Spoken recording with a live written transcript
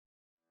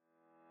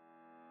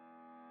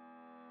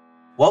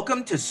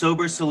Welcome to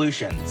Sober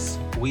Solutions.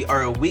 We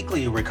are a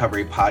weekly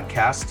recovery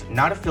podcast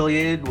not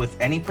affiliated with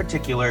any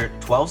particular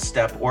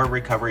 12-step or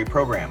recovery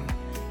program.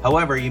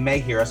 However, you may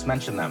hear us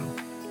mention them.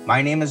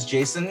 My name is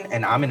Jason,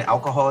 and I'm an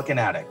alcoholic and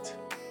addict.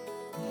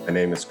 My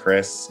name is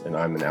Chris, and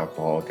I'm an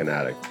alcoholic and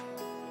addict.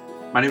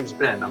 My name is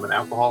Ben. I'm an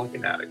alcoholic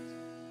and addict.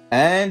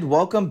 And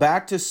welcome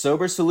back to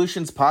Sober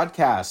Solutions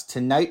Podcast.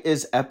 Tonight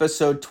is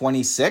episode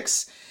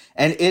 26,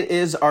 and it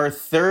is our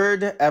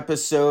third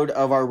episode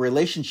of our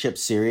relationship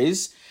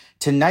series.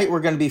 Tonight, we're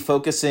going to be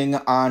focusing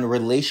on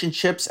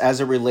relationships as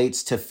it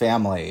relates to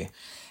family.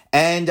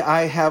 And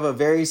I have a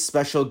very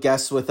special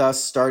guest with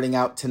us starting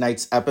out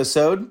tonight's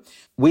episode.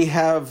 We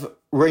have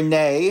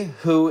Renee,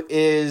 who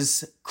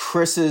is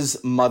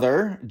Chris's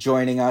mother,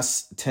 joining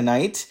us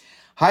tonight.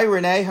 Hi,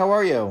 Renee. How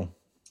are you?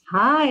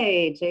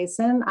 Hi,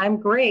 Jason.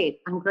 I'm great.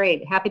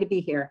 Happy to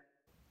be here.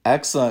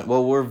 Excellent.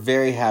 Well, we're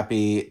very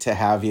happy to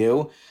have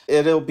you.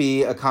 It'll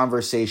be a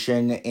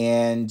conversation.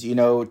 And,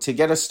 to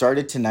get us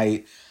started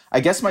tonight, I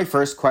guess my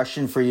first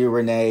question for you,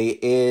 Renee,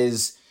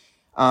 is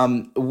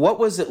what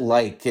was it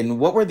like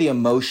and what were the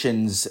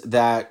emotions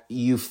that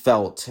you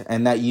felt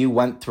and that you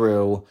went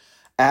through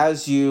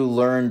as you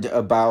learned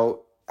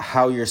about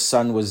how your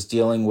son was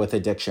dealing with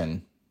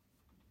addiction?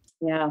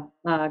 Yeah,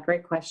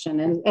 great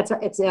question. And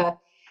it's a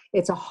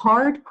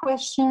hard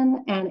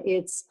question, and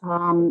it's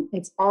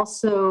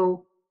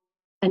also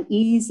an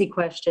easy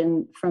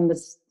question from the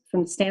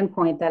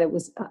standpoint that it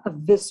was a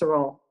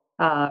visceral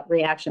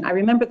reaction. I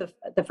remember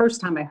the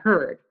first time I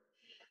heard.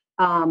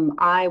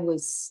 I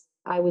was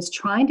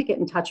trying to get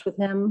in touch with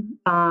him.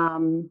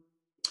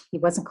 He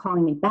wasn't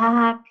calling me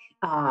back.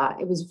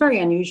 It was very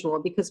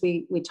unusual because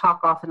we talk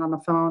often on the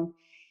phone.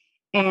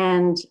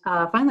 And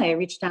finally, I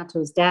reached out to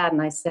his dad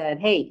and I said,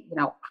 "Hey,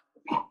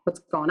 what's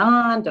going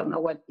on? Don't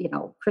know what,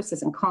 Chris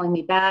isn't calling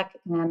me back."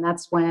 And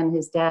that's when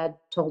his dad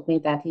told me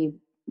that he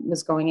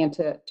was going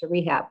into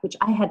rehab, which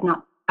I had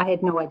no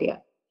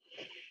idea.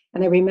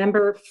 And I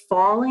remember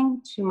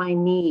falling to my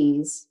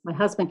knees. My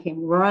husband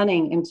came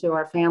running into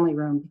our family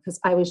room because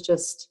I was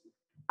just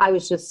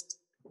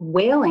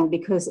wailing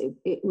because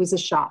it was a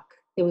shock.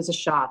 It was a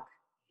shock.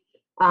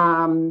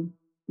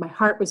 My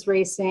heart was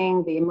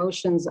racing, the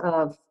emotions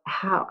of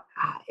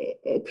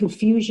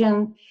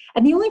confusion.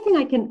 And the only thing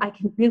I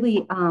can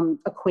really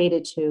equate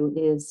it to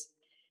is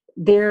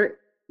there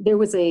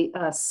was a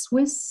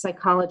Swiss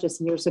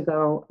psychologist years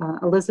ago,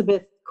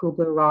 Elizabeth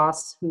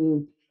Kubler-Ross,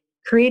 who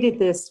created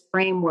this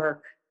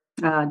framework.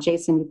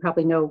 Jason, you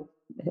probably know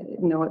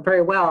it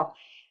very well,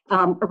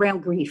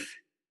 around grief,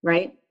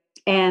 right?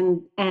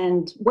 And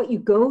what you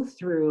go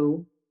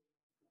through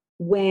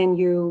when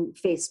you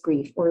face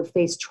grief or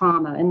face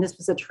trauma, and this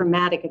was a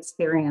traumatic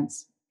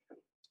experience.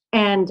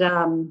 And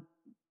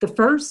the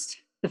first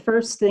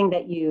thing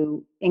that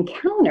you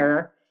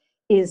encounter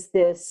is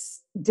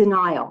this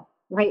denial,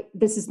 right?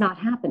 This is not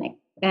happening.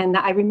 And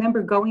I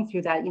remember going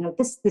through that.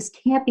 This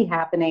can't be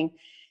happening.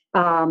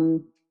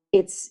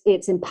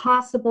 It's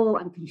impossible.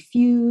 I'm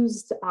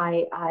confused.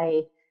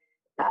 I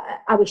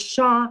was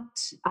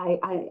shocked.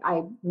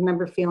 I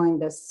remember feeling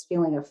this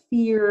feeling of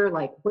fear,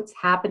 like what's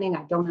happening?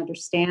 I don't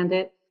understand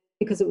it,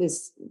 because it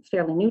was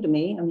fairly new to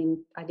me. I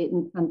mean, I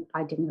didn't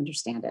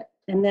understand it.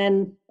 And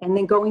then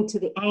going to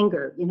the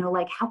anger,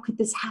 like how could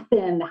this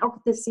happen? How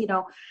could this,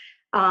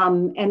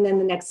 and then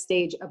the next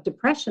stage of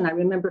depression. I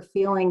remember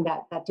feeling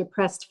that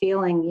depressed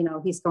feeling,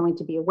 he's going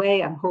to be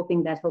away. I'm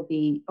hoping that he'll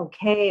be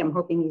okay. I'm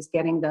hoping he's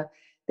getting the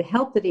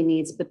help that he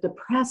needs, but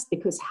depressed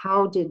because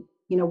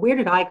where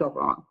did I go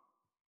wrong?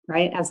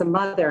 Right? As a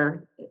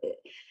mother,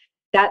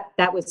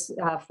 that was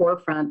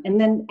forefront.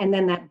 And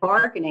then that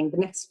bargaining, the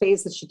next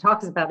phase that she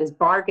talks about is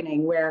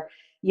bargaining, where,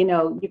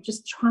 you're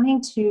just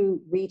trying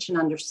to reach an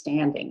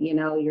understanding.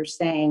 You're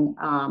saying,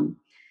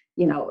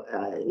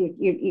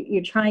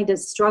 you're trying to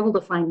struggle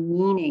to find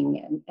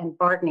meaning and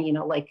bargaining,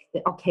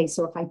 okay,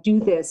 so if I do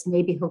this,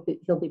 maybe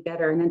he'll be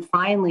better. And then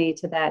finally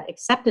to that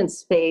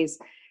acceptance phase,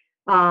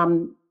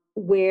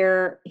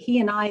 where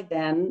he and I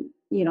then,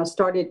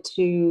 started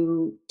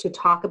to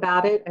talk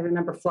about it. I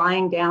remember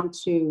flying down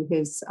to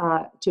his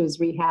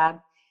rehab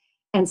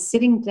and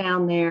sitting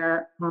down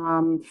there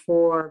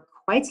for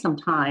quite some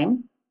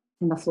time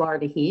in the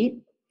Florida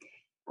heat,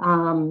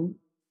 and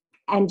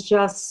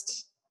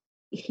just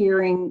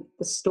hearing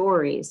the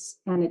stories.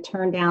 And it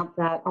turned out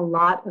that a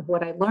lot of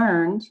what I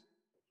learned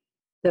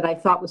that I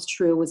thought was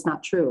true was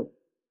not true.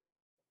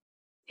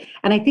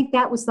 And I think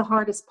that was the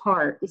hardest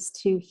part, is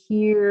to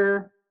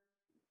hear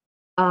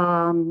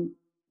how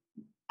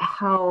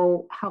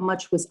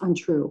much was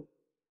untrue,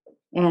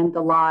 and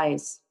the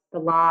lies.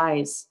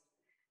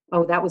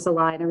 Oh, that was a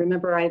lie. And I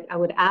remember I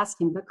would ask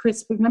him, "But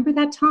Chris, remember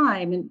that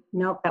time?" And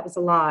no, that was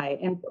a lie.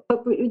 And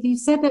but you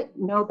said that,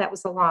 no, that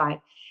was a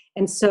lie.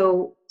 And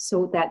so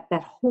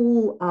that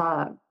whole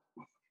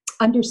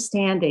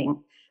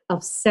understanding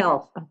of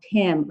self, of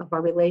him, of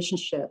our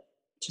relationship,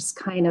 just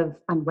kind of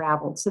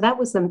unraveled. So that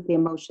was the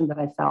emotion that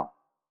I felt.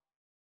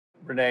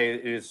 Renee,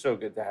 it is so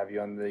good to have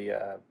you on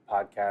the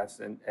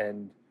podcast,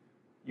 and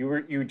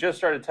you just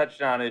started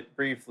touching on it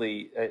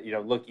briefly.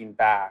 Looking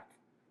back,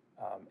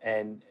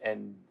 and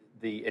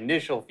the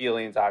initial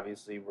feelings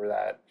obviously were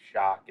that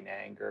shock and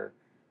anger.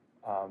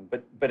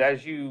 But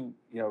as you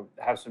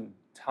have some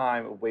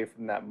time away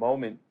from that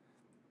moment,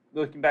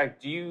 looking back,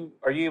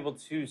 are you able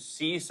to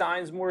see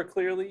signs more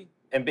clearly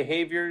and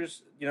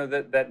behaviors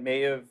that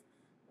may have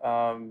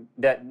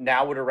that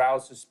now would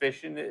arouse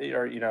suspicion,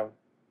 or.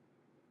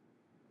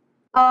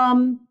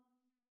 Um,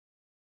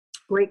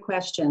 Great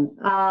question.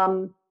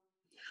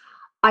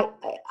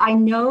 I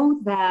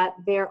know that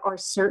there are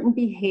certain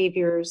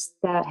behaviors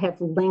that have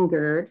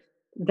lingered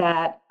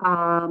that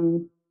are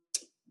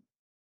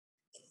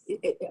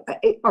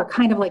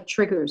kind of like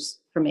triggers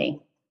for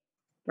me,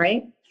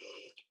 right?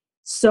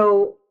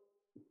 So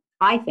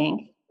I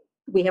think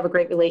we have a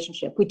great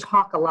relationship. We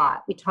talk a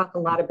lot. We talk a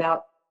lot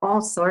about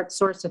all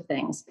sorts of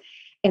things.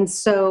 And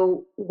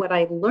so what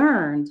I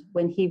learned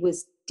when he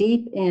was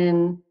deep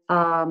in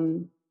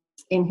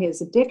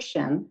his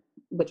addiction,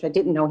 which I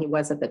didn't know he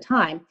was at the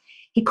time,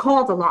 he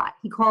called a lot.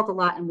 He called a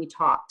lot, and we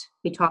talked.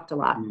 We talked a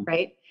lot,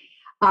 right?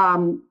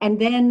 And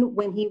then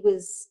when he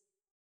was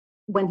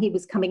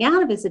coming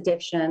out of his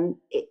addiction,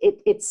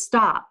 it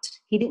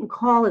stopped. He didn't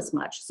call as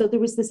much. So there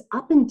was this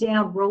up and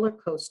down roller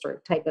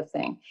coaster type of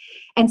thing.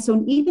 And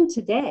so even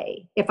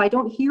today, if I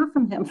don't hear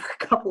from him for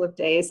a couple of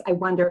days, I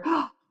wonder,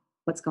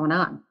 what's going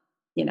on,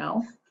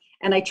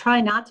 And I try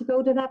not to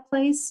go to that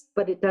place,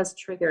 but it does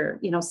trigger,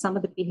 some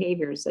of the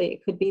behaviors.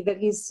 It could be that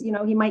he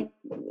might,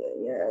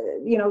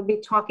 be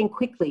talking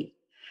quickly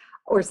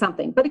or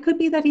something, but it could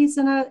be that he's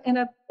in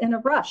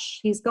a rush.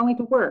 He's going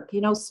to work,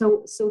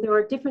 So there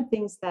are different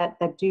things that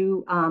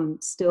do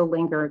still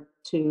linger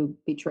to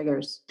be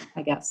triggers,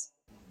 I guess.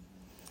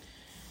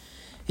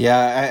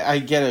 Yeah, I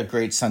get a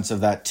great sense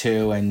of that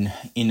too. And,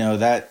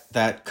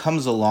 that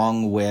comes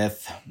along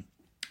with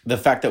the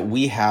fact that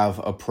we have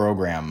a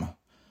program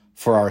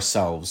for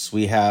ourselves.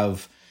 We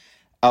have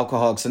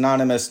Alcoholics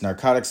Anonymous,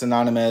 Narcotics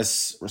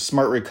Anonymous,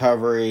 Smart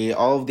Recovery,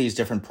 all of these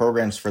different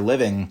programs for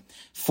living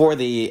for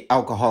the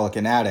alcoholic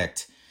and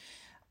addict.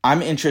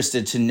 I'm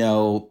interested to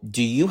know,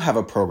 do you have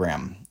a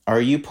program?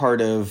 Are you part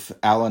of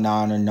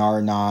Al-Anon or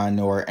Nar-Anon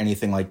or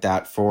anything like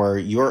that for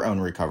your own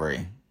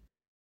recovery?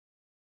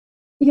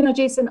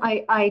 Jason,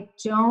 I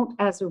don't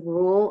as a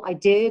rule. I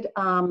did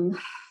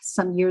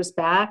some years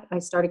back. I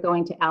started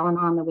going to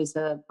Al-Anon. There was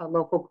a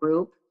local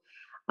group.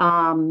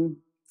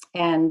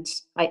 And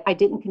I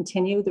didn't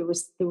continue.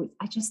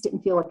 I just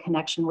didn't feel a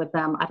connection with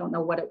them. I don't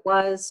know what it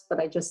was, but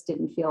I just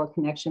didn't feel a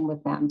connection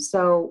with them.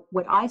 So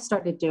what I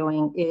started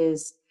doing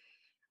is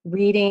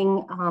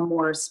reading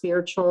more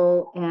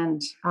spiritual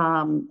and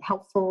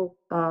helpful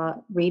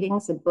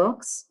readings and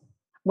books.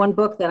 One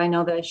book that I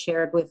know that I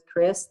shared with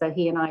Chris that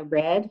he and I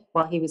read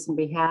while he was in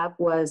rehab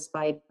was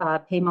by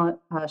Pema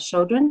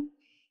Chodron,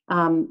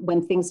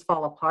 When Things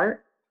Fall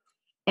Apart.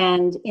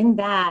 And in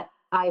that,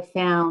 I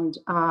found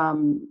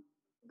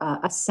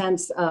a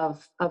sense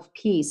of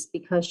peace,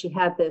 because she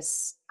had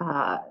this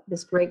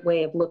great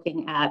way of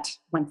looking at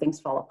when things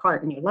fall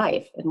apart in your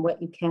life and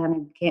what you can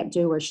and can't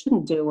do or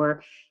shouldn't do,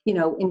 or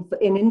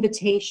an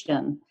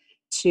invitation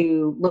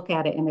to look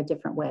at it in a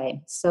different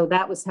way. So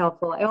that was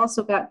helpful. I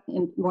also got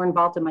more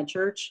involved in my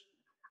church,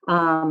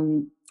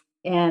 and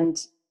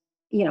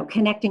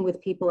connecting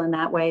with people in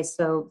that way.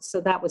 So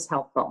that was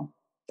helpful.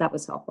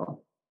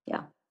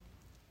 Yeah.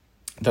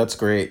 That's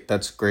great.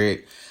 This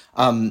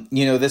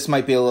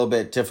might be a little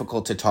bit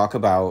difficult to talk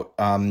about,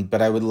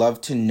 but I would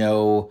love to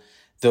know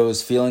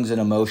those feelings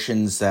and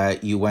emotions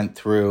that you went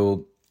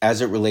through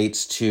as it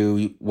relates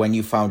to when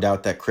you found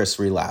out that Chris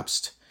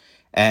relapsed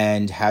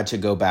and had to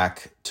go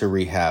back to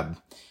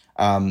rehab.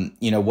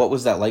 What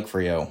was that like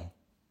for you?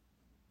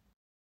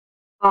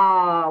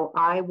 Oh,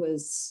 I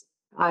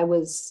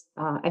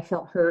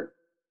felt hurt.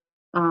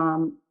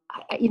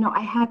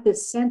 I had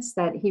this sense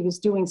that he was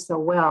doing so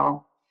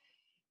well.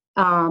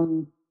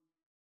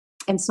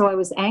 And so I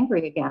was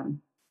angry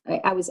again.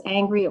 I was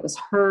angry. I was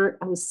hurt.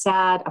 I was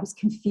sad. I was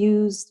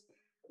confused.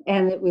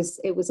 And it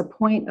was a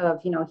point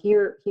of,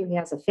 here he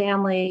has a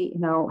family,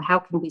 how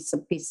can we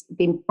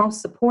be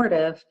most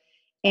supportive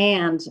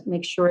and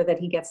make sure that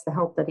he gets the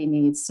help that he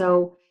needs.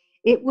 So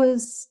it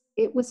was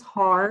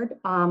hard.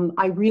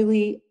 I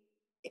really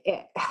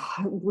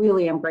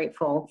am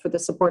grateful for the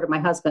support of my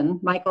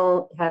husband.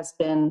 Michael has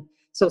been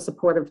so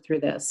supportive through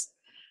this.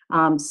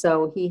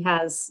 So he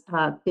has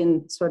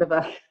been sort of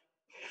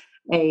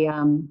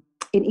an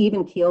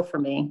even keel for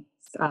me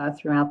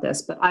throughout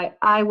this. But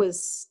I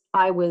was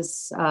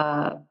angry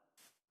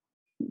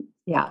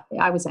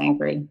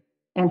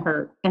and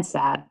hurt and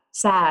sad,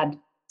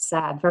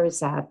 very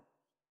sad.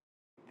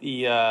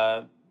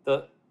 The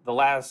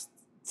last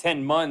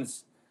 10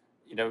 months,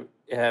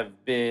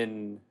 have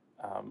been,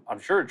 I'm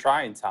sure, a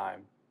trying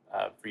time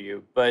for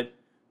you. But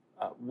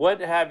what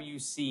have you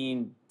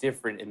seen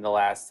different in the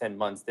last 10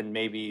 months than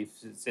maybe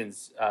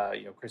since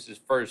Chris's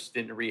first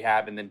stint in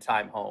rehab and then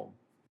time home?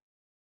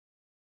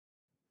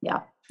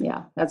 Yeah,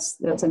 that's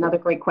another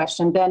great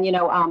question, Ben.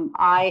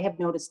 I have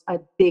noticed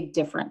a big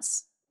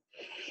difference.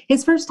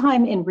 His first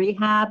time in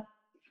rehab,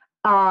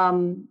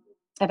 and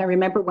I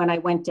remember when I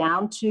went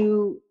down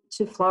to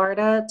to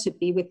Florida to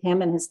be with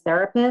him and his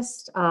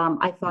therapist,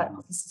 I thought,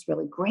 oh, this is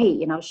really great.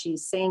 You know,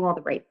 she's saying all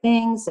the right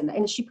things,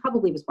 and she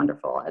probably was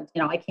wonderful.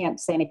 You know, I can't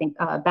say anything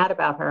bad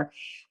about her.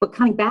 But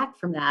coming back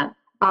from that,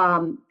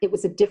 it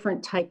was a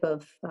different type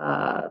of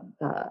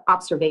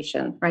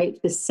observation,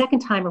 right? The second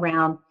time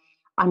around,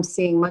 I'm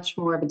seeing much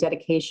more of a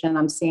dedication.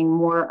 I'm seeing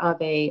more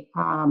of a,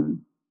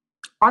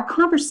 our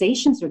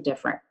conversations are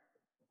different.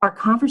 Our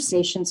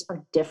conversations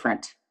are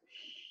different.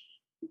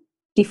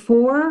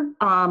 Before,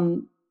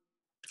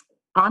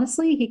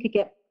 honestly, he could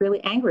get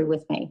really angry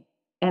with me.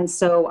 And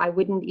so I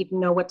wouldn't even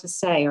know what to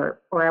say, or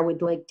I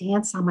would like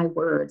dance on my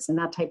words and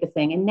that type of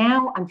thing. And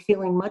now I'm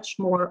feeling much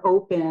more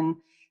open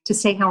to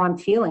say how I'm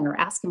feeling, or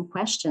ask him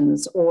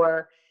questions,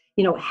 or,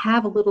 you know,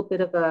 have a little bit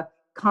of a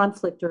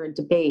conflict or a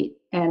debate,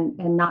 and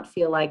not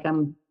feel like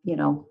I'm, you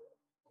know,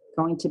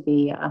 going to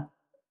be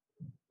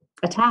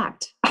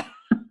attacked,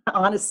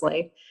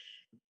 honestly.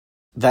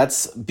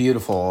 That's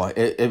beautiful.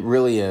 It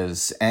really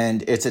is.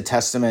 And it's a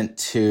testament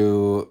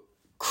to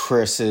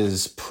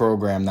Chris's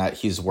program that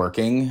he's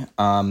working.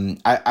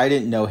 I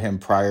didn't know him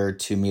prior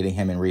to meeting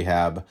him in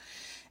rehab.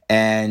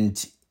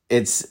 And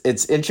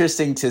it's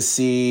interesting to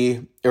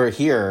see or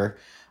hear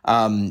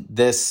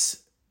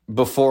this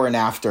before and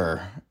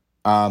after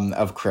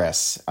of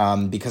Chris,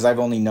 because I've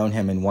only known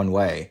him in one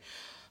way.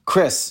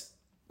 Chris,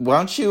 why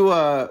don't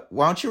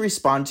you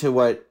respond to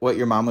what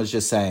your mom was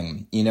just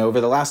saying? You know, over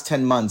the last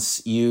 10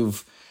 months,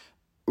 you've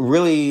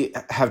really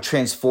have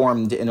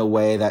transformed in a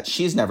way that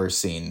she's never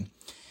seen.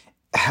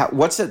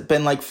 What's it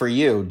been like for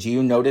you? Do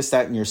you notice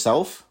that in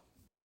yourself?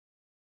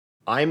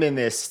 I'm in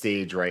this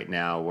stage right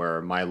now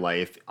where my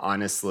life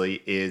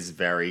honestly is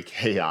very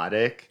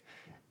chaotic,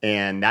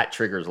 and that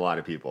triggers a lot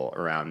of people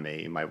around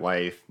me, my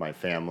wife, my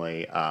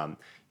family.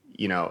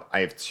 You know,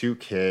 I have two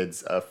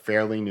kids, a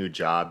fairly new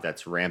job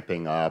that's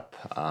ramping up.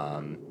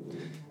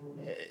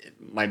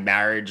 My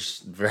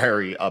marriage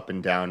very up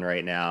and down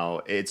right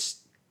now.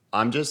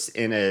 I'm just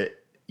in a,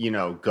 you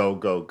know, go,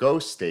 go, go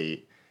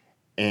state.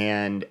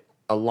 And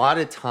a lot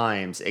of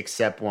times,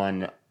 except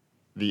when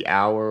the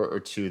hour or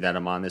two that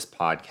I'm on this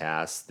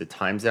podcast, the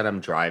times that I'm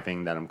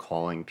driving, that I'm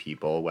calling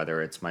people,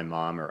 whether it's my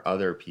mom or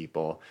other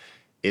people,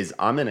 is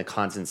I'm in a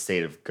constant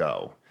state of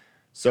go.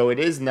 So it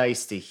is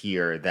nice to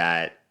hear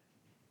that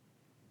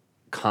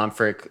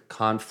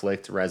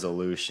conflict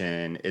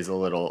resolution is a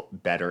little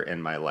better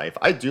in my life.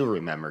 I do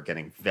remember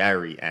getting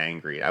very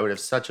angry. I would have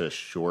such a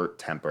short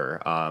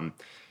temper.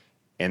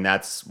 And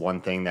that's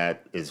one thing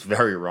that is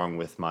very wrong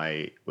with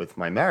my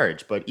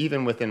marriage, but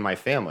even within my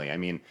family. I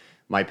mean,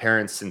 my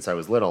parents, since I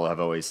was little, have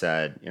always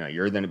said, you know,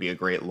 you're going to be a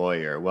great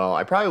lawyer. Well,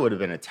 I probably would have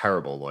been a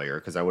terrible lawyer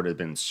because I would have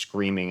been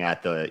screaming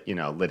at the, you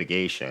know,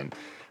 litigation.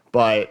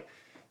 But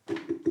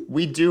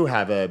we do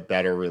have a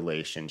better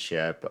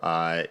relationship.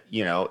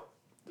 You know,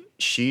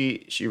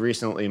 she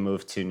recently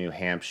moved to New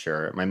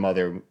Hampshire. My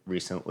mother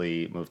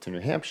recently moved to New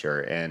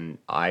Hampshire, and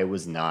I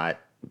was not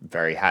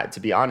very happy. To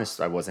be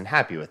honest, I wasn't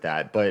happy with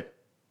that. But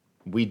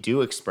we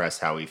do express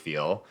how we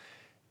feel,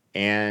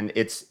 and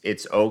it's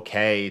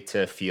okay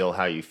to feel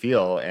how you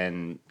feel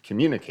and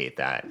communicate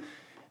that.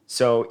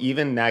 So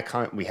even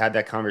that we had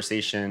that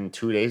conversation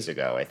 2 days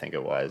ago, I think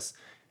it was,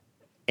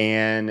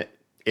 and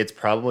it's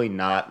probably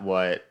not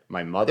what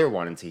my mother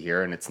wanted to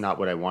hear, and it's not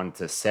what I wanted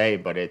to say,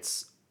 but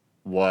it's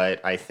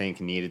what I think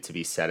needed to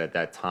be said at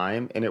that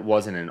time. And it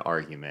wasn't an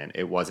argument,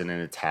 it wasn't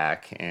an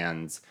attack,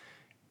 and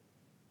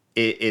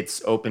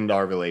it's opened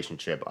our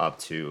relationship up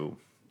to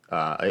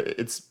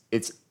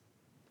it's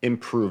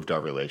improved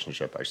our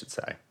relationship, I should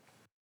say.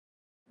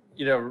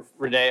 You know,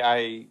 Renee,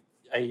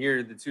 I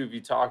hear the two of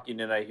you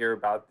talking, and I hear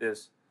about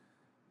this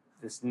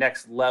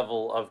next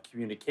level of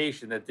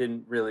communication that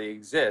didn't really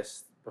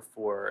exist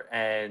before.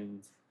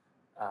 And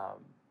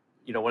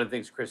you know, one of the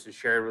things Chris has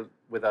shared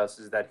with us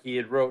is that he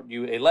had wrote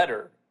you a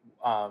letter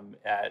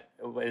at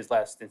his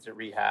last stint at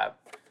rehab,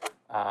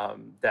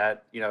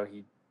 that, you know,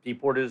 he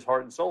poured his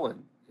heart and soul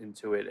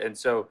into it. And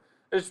so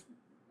there's,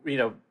 you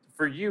know,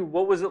 for you,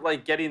 what was it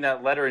like getting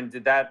that letter, and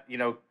did that, you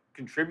know,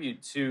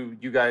 contribute to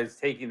you guys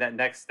taking that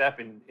next step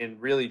in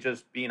really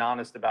just being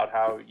honest about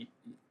how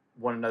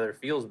one another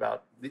feels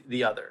about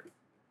the other?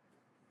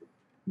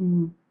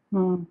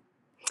 Mm-hmm.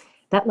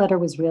 That letter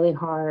was really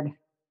hard.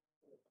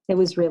 It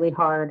was really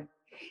hard.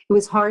 It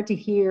was hard to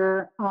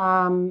hear.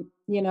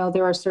 You know,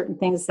 there are certain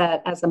things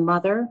that as a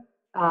mother,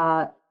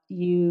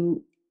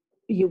 you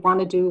want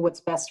to do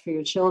what's best for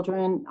your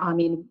children. I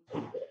mean,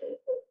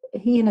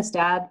 he and his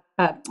dad,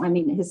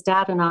 his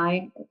dad and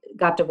I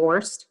got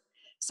divorced.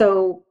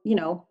 So, you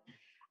know,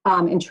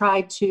 and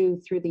tried to,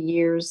 through the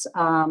years,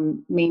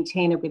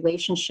 maintain a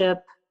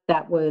relationship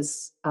that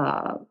was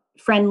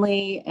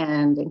friendly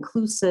and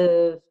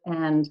inclusive.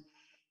 And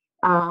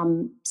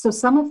so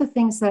some of the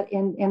things that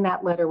in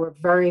that letter were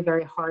very,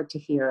 very hard to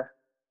hear.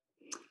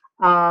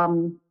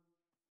 And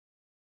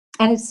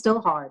it's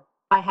still hard.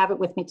 I have it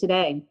with me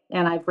today,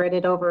 and I've read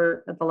it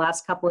over the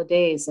last couple of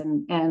days.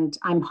 And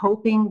I'm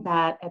hoping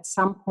that at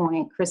some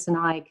point, Chris and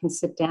I can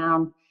sit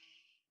down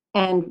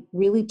and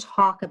really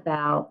talk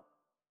about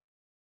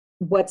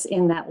what's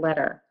in that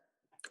letter.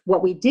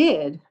 what we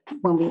did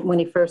when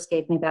he first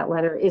gave me that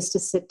letter is to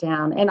sit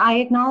down, and I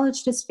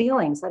acknowledged his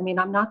feelings. I mean,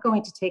 I'm not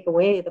going to take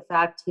away the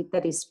fact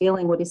that he's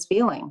feeling what he's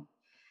feeling.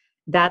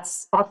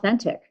 That's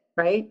authentic,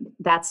 right?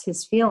 That's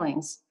his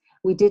feelings.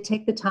 We did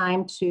take the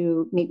time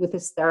to meet with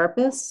his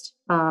therapist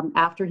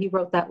after he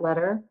wrote that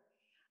letter.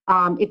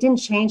 It didn't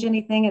change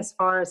anything as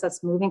far as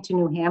us moving to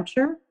New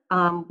Hampshire.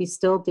 We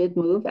still did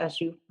move, as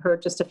you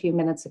heard just a few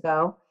minutes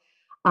ago.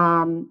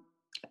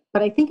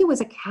 But I think it was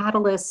a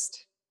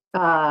catalyst.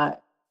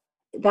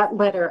 That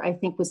letter, I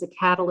think, was a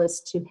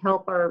catalyst to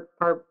help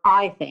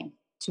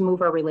to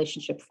move our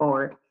relationship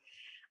forward.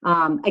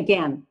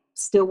 Again,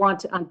 still want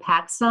to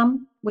unpack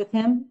some with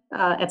him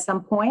at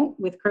some point,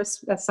 with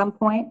Chris at some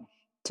point,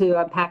 to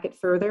unpack it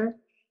further.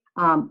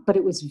 But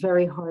it was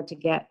very hard to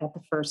get at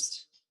the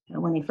first,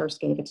 when he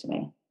first gave it to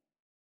me.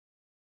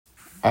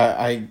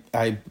 I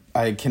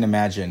can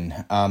imagine.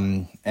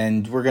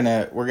 And we're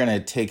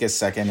gonna take a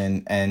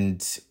second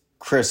and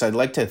Chris, I'd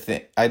like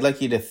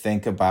you to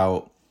think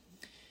about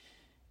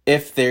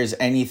if there's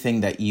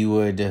anything that you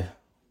would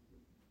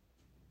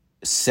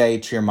say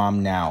to your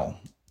mom now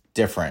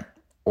different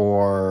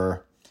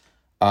or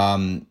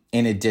in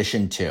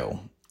addition to.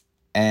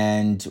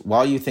 And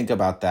while you think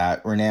about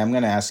that, Renee, I'm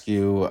going to ask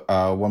you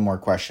one more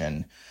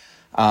question.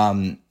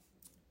 The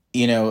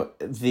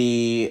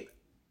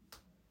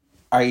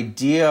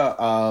idea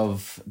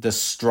of the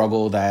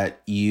struggle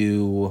that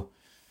you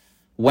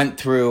went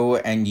through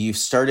and you've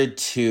started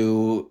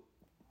to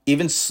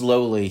even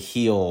slowly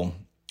heal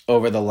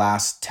over the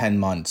last 10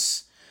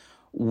 months,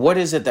 what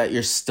is it that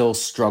you're still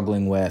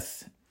struggling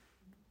with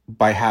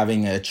by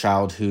having a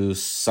child who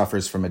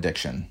suffers from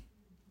addiction?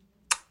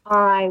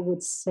 I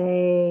would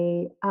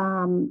say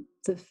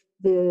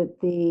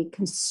the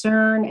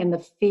concern and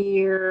the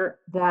fear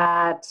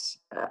that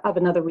of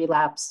another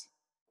relapse,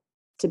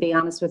 to be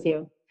honest with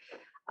you.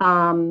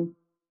 I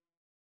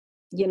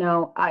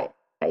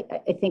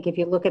think if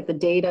you look at the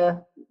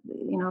data,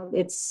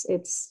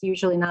 it's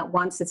usually not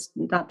once, it's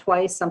not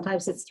twice,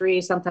 sometimes it's 3,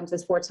 sometimes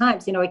it's 4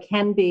 times. It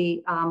can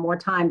be more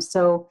times.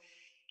 So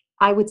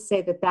I would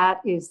say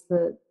that is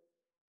the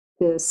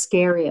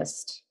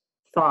scariest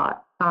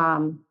thought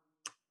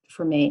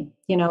for me.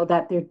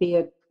 That there'd be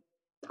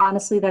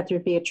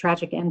a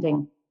tragic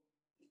ending.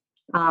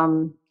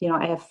 I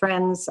have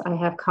friends, I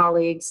have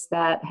colleagues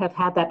that have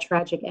had that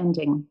tragic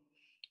ending,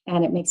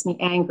 and it makes me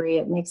angry.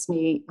 It makes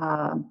me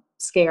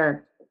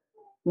scared.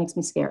 It makes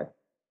me scared.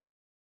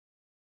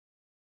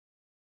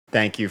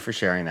 Thank you for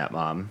sharing that,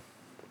 Mom.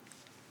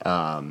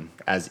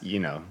 As you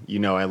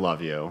know, I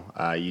love you.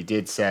 You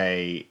did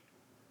say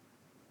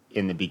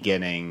in the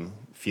beginning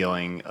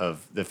feeling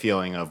of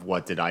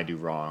what did I do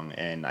wrong,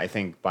 and I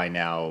think by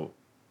now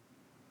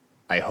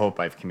I hope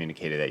I've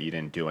communicated that you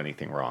didn't do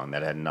anything wrong.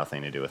 That had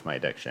nothing to do with my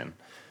addiction.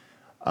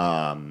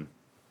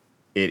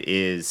 It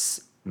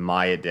is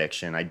my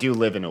addiction. I do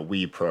live in a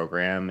WE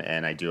program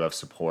and I do have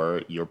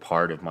support. You're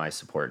part of my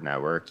support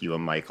network. You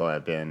and Michael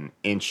have been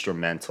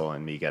instrumental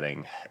in me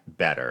getting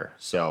better.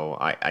 So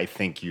I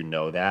think you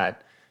know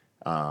that.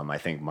 I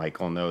think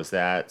Michael knows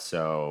that.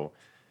 So,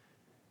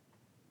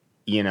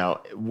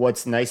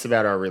 what's nice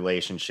about our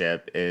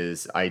relationship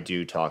is I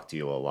do talk to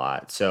you a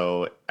lot.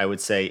 So I would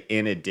say,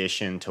 in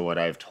addition to what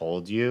I've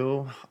told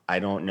you, I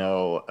don't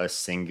know a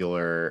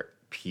singular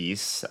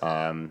piece.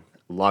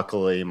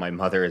 Luckily, my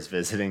mother is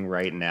visiting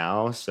right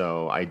now,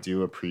 so I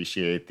do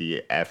appreciate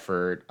the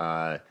effort.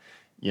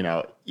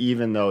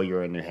 Even though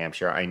you're in New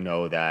Hampshire, I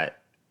know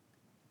that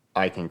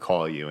I can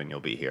call you and you'll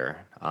be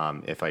here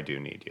if I do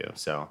need you.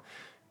 So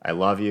I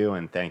love you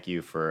and thank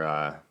you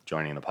for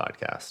joining the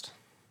podcast.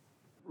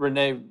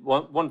 Renee,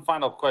 one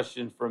final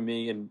question from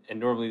me, and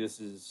normally this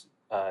is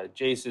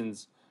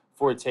Jason's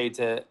forte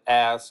to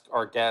ask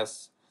our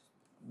guests,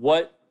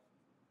 what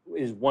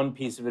is one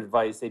piece of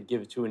advice they'd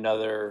give to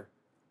another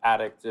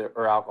addict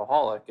or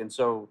alcoholic? And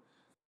so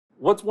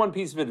what's one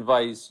piece of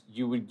advice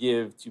you would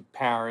give to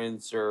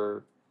parents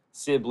or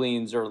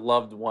siblings or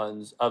loved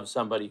ones of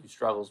somebody who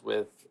struggles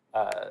with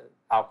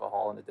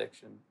alcohol and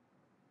addiction?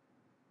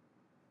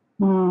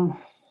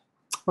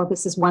 Well,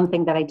 this is one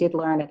thing that I did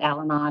learn at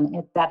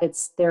Al-Anon, that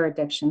it's their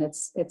addiction.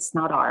 It's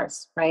not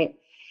ours, right?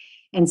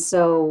 And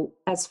so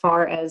as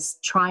far as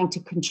trying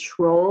to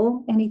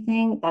control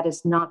anything, that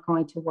is not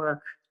going to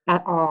work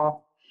at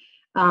all.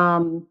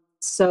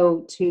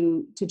 So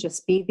to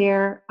just be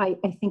there, I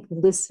think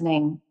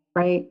listening,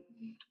 right?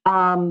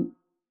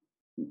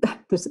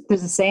 There's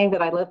a saying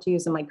that I love to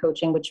use in my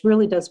coaching, which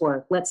really does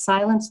work. Let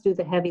silence do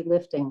the heavy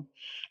lifting.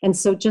 And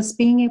so just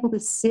being able to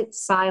sit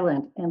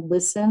silent and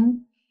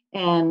listen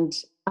and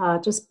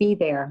just be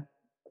there.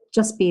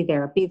 Just be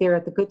there. Be there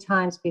at the good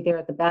times, be there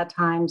at the bad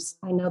times.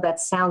 I know that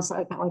sounds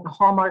like a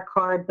Hallmark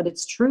card, but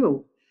it's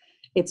true.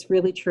 It's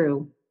really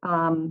true.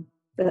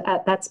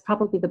 That's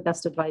probably the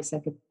best advice I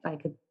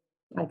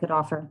could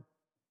offer.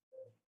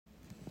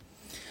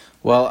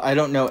 Well, I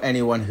don't know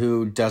anyone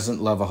who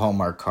doesn't love a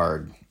Hallmark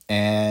card.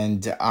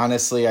 And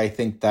honestly, I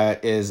think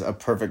that is a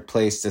perfect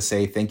place to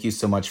say thank you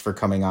so much for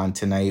coming on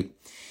tonight.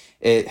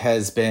 It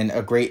has been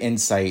a great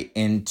insight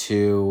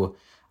into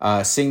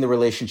seeing the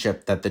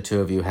relationship that the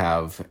two of you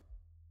have.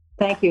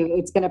 Thank you.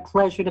 It's been a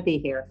pleasure to be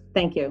here.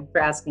 Thank you for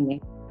asking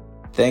me.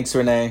 Thanks,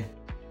 Renee.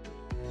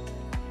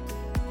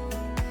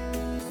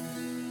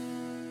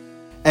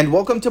 And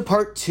welcome to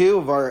part 2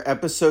 of our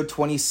episode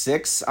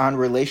 26 on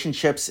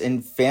relationships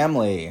in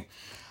family.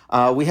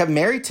 We have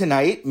Mary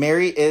tonight.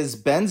 Mary is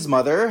Ben's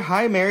mother.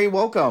 Hi, Mary.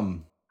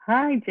 Welcome.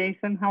 Hi,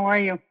 Jason. How are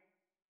you?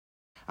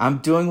 I'm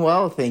doing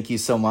well. Thank you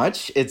so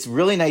much. It's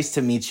really nice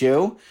to meet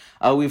you.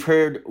 We've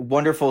heard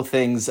wonderful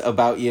things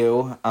about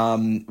you.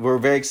 We're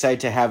very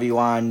excited to have you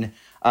on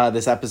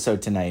this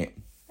episode tonight.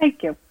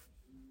 Thank you.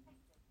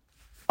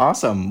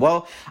 Awesome.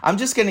 Well, I'm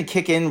just going to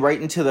kick in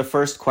right into the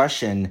first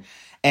question.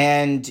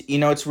 And,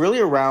 it's really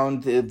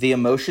around the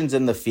emotions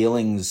and the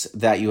feelings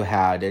that you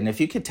had. And if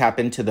you could tap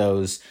into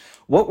those,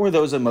 what were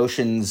those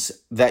emotions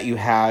that you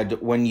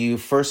had when you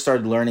first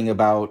started learning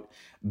about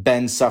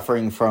Ben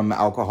suffering from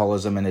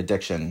alcoholism and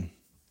addiction?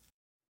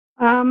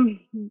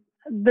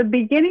 The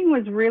beginning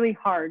was really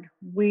hard.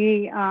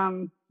 We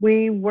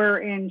were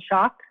in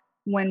shock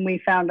when we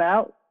found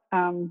out.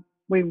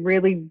 We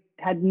really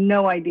had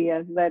no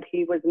idea that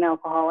he was an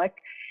alcoholic.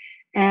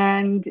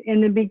 And in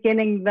the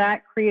beginning,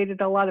 that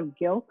created a lot of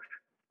guilt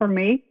for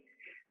me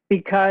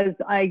because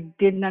I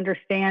didn't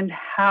understand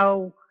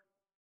how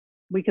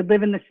we could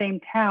live in the same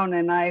town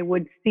and I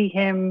would see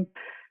him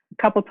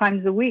a couple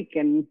times a week.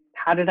 And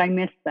how did I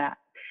miss that?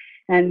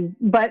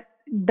 But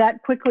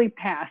that quickly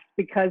passed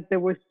because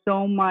there was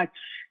so much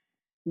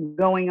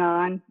going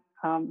on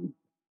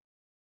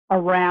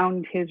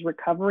around his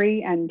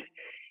recovery and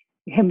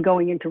him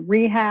going into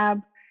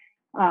rehab.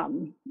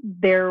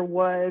 There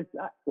was...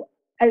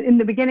 in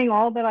the beginning,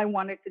 all that I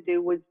wanted to do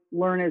was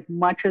learn as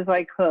much as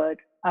I could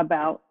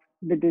about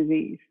the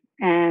disease.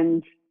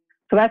 And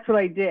so that's what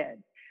I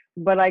did.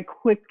 But I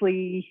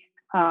quickly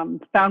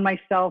found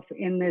myself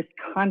in this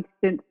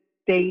constant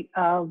state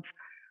of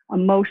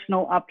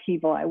emotional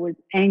upheaval. I was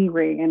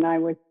angry and I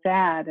was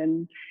sad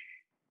and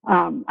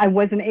I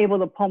wasn't able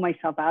to pull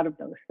myself out of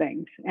those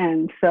things.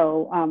 And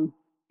so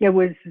it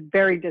was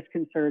very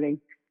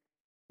disconcerting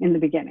in the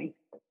beginning.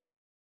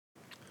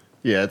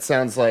 Yeah, it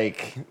sounds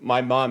like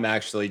my mom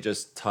actually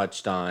just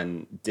touched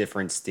on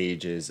different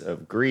stages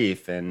of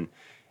grief, and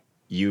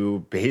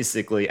you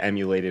basically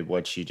emulated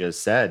what she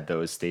just said,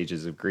 those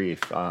stages of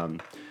grief.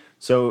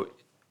 So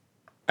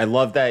I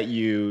love that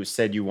you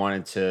said you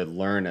wanted to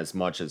learn as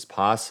much as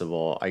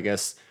possible. I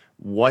guess,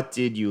 what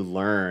did you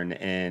learn,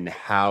 and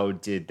how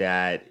did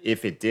that,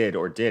 if it did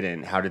or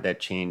didn't, how did that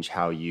change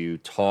how you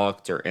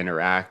talked or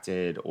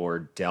interacted or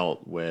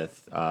dealt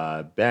with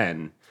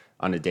Ben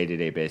on a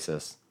day-to-day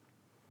basis?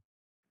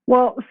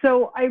 Well,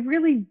 so I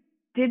really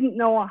didn't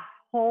know a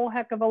whole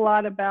heck of a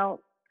lot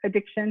about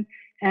addiction.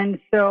 And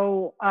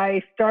so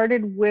I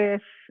started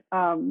with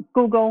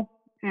Google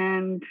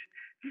and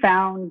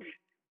found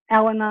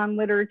Al-Anon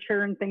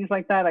literature and things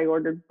like that. I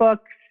ordered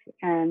books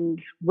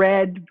and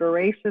read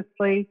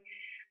voraciously.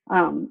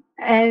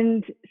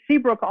 And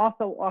Seabrook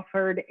also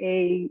offered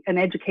an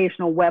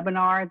educational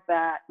webinar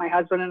that my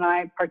husband and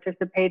I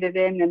participated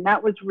in. And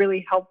that was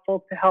really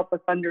helpful to help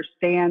us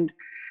understand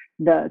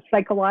the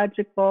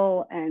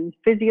psychological and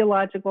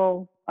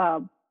physiological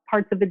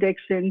parts of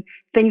addiction,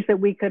 things that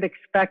we could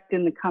expect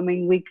in the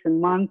coming weeks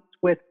and months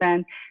with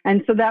Ben.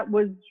 And so that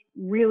was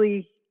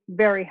really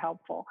very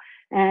helpful.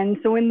 And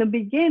so in the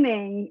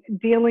beginning,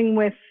 dealing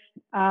with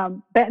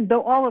Ben,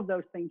 though all of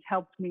those things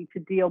helped me to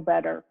deal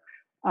better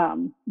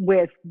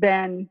with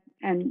Ben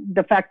and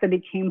the fact that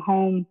he came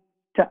home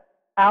to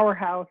our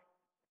house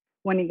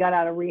when he got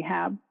out of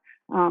rehab.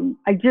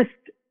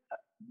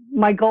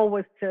 My goal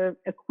was to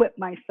equip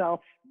myself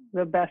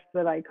the best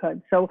that I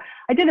could. So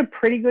I did a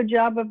pretty good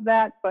job of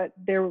that, but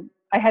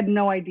I had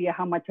no idea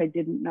how much I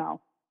didn't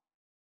know.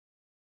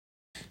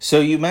 So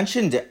you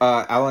mentioned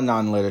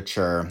Al-Anon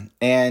literature,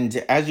 and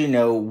as you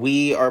know,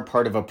 we are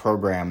part of a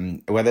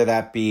program, whether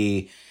that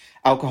be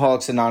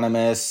Alcoholics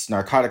Anonymous,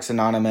 Narcotics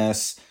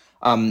Anonymous.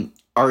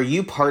 Are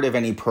you part of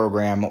any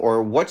program,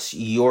 or what's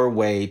your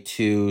way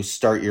to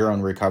start your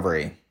own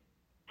recovery?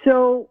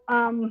 So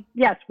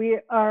yes,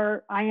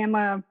 I am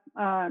a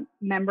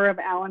member of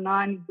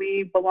Al-Anon.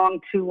 We belong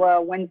to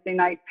a Wednesday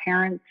night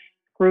parents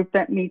group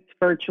that meets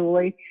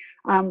virtually.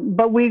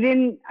 But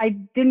I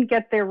didn't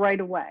get there right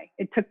away.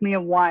 It took me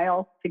a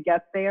while to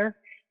get there.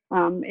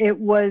 It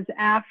was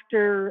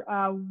after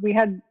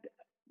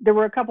there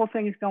were a couple of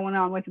things going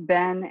on with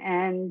Ben,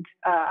 and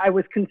I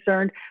was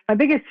concerned. My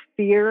biggest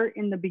fear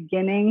in the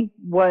beginning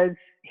was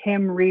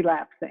him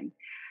relapsing.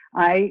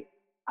 I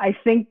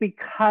think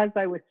because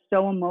I was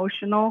so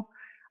emotional,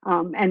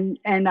 and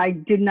I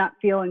did not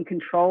feel in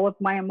control of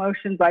my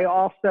emotions, I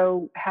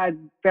also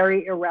had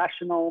very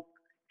irrational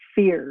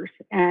fears,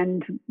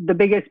 and the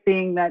biggest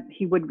being that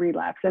he would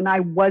relapse, and I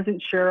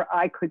wasn't sure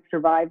I could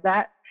survive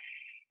that.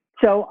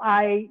 So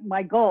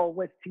my goal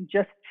was to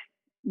just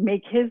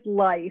make his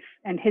life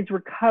and his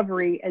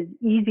recovery as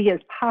easy as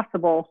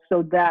possible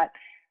so that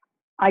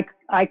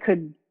I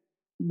could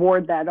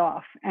ward that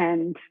off.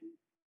 And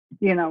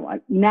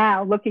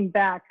now looking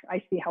back,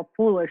 I see how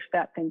foolish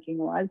that thinking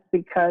was,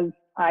 because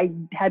I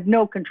had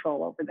no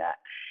control over that.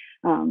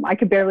 I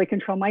could barely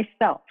control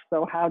myself.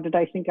 So how did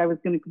I think I was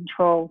going to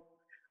control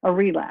a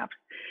relapse?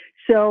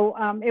 So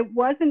it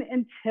wasn't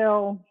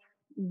until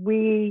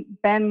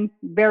Ben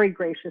very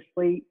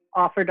graciously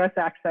offered us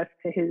access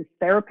to his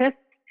therapist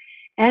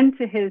and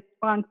to his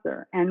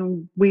sponsor,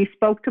 and we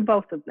spoke to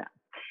both of them.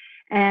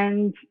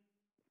 And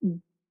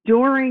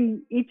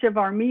during each of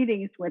our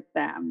meetings with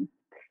them,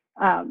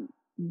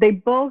 they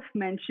both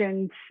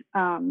mentioned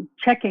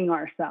checking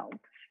ourselves.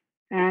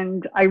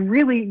 And I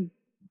really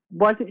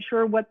wasn't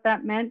sure what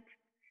that meant.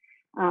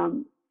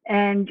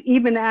 And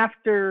even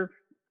after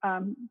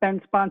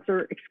Ben's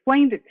sponsor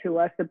explained it to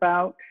us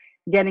about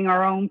getting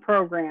our own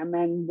program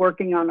and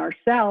working on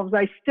ourselves,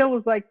 I still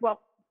was like,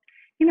 well,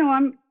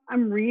 I'm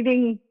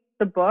reading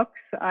the books.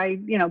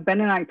 Ben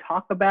and I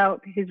talk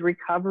about his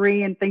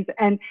recovery and things,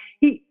 and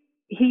he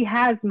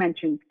had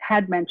mentioned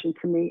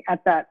to me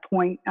at that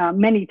point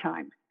many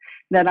times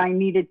that I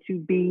needed to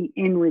be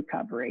in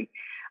recovery.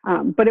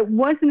 But it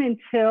wasn't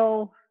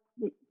until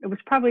it was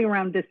probably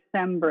around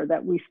December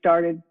that we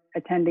started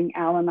attending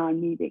Al-Anon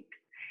meetings.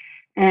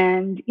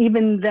 And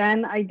even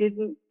then, I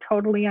didn't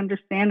totally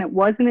understand. It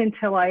wasn't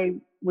until I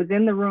was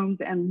in the rooms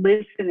and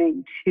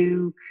listening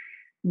to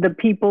the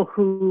people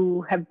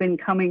who have been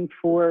coming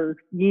for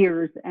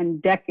years and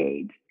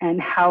decades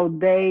and how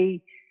they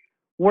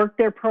work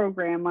their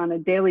program on a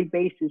daily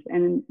basis.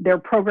 And their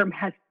program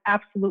has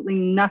absolutely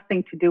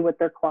nothing to do with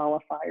their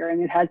qualifier,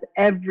 and it has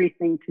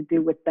everything to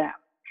do with them.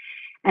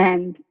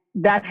 And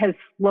that has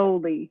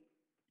slowly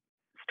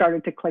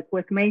started to click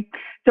with me.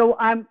 So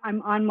I'm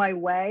on my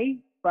way,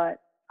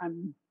 but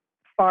I'm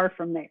far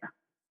from there.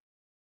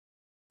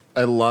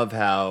 I love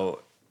how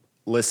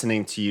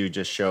listening to you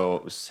just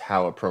shows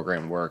how a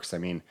program works. I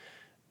mean,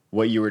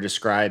 what you were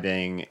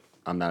describing,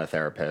 I'm not a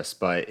therapist,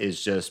 but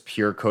is just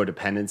pure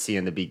codependency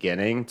in the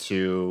beginning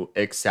to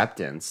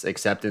acceptance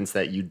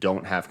that you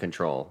don't have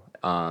control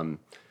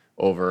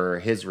over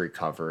his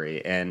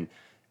recovery. And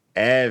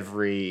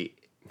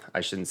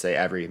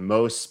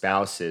most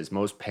spouses,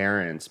 most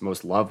parents,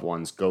 most loved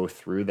ones go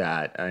through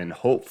that, and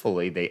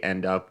hopefully they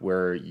end up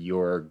where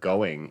you're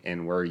going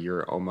and where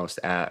you're almost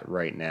at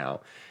right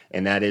now.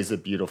 And that is a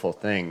beautiful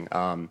thing.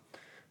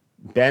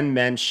 Ben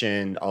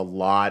mentioned a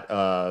lot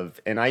of,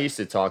 and I used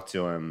to talk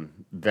to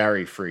him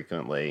very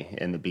frequently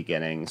in the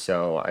beginning,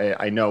 so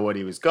I know what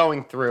he was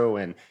going through,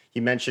 and he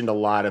mentioned a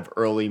lot of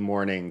early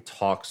morning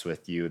talks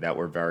with you that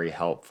were very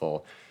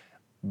helpful.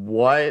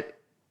 What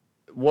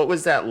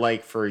was that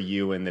like for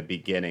you in the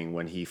beginning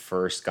when he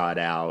first got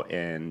out,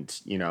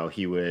 and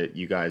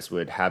you guys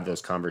would have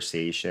those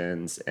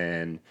conversations,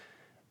 and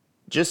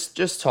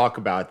just talk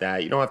about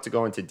that. You don't have to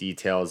go into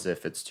details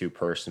if it's too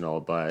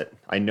personal, but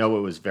I know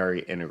it was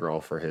very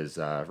integral for his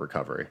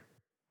recovery.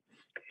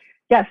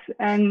 Yes,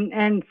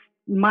 and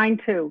mine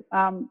too.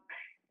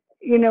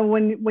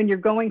 When you're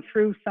going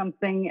through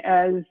something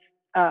as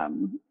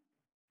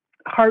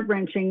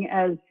heart-wrenching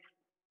as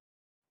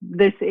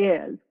this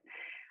is,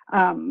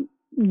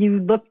 you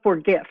look for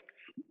gifts,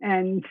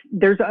 and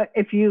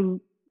if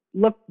you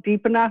look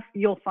deep enough,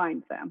 you'll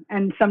find them.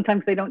 And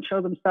sometimes they don't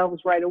show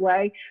themselves right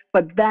away,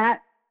 but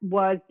that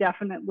was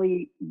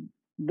definitely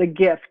the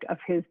gift of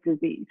his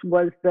disease,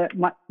 was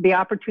the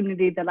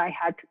opportunity that I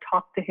had to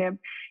talk to him,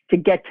 to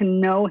get to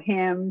know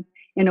him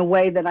in a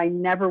way that I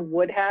never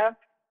would have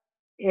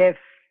if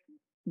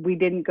we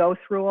didn't go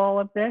through all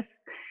of this.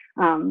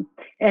 And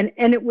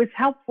it was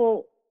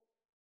helpful.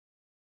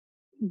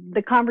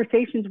 The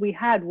conversations we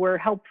had were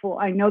helpful.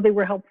 I know they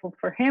were helpful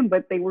for him,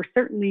 but they were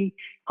certainly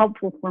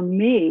helpful for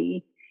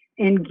me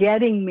in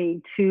getting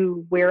me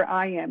to where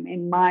I am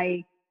in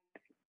my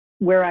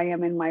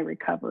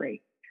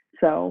recovery.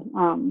 So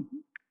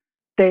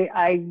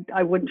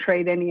I wouldn't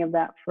trade any of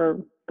that for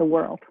the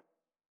world.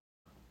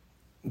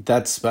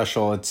 That's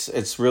special.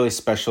 It's really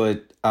special.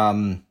 It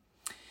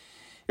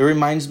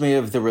reminds me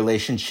of the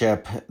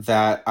relationship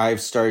that I've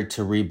started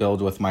to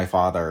rebuild with my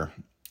father.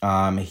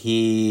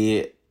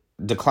 He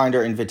declined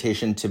our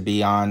invitation to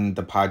be on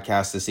the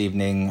podcast this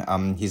evening.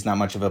 He's not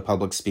much of a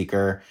public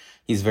speaker.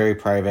 He's very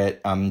private.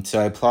 So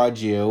I applaud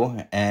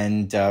you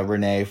and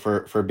Renee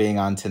for being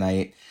on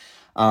tonight.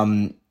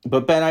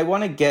 But Ben, I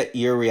want to get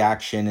your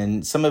reaction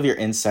and some of your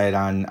insight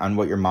on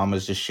what your mom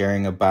was just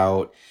sharing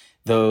about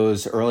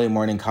those early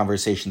morning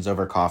conversations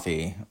over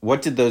coffee.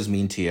 What did those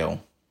mean to you?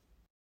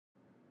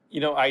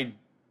 I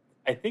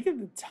think at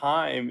the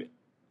time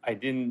I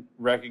didn't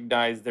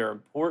recognize their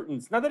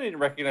importance. Not that I didn't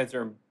recognize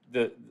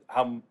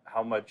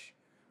how much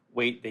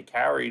weight they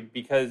carried,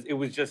 because it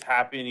was just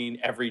happening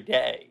every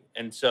day,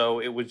 and so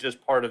it was just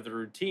part of the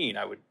routine.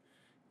 I would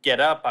get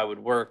up, I would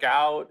work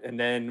out, and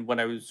then when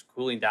I was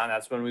cooling down,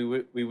 that's when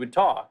we would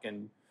talk.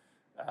 And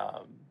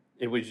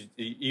it was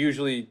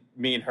usually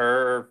me and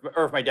her,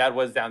 or if my dad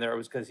was down there, it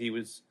was because he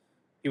was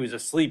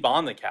asleep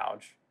on the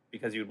couch,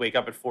 because he would wake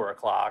up at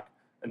 4:00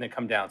 and then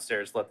come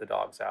downstairs, let the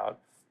dogs out.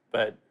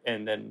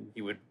 And then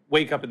he would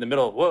wake up in the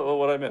middle of,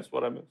 what I miss?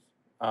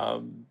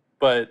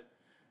 But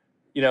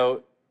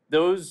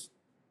those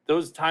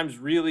times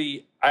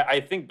really, I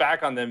think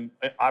back on them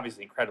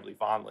obviously incredibly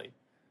fondly.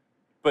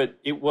 but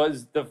it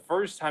was the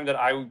first time that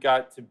I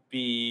got to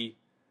be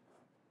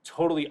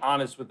totally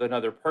honest with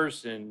another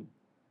person,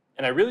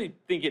 and I really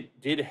think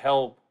it did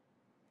help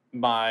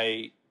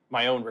my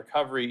own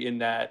recovery in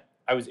that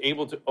I was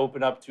able to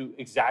open up to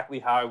exactly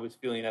how I was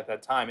feeling at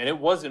that time, and it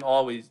wasn't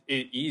always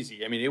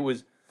easy. I mean,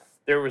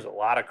 there was a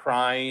lot of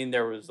crying,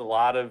 there was a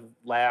lot of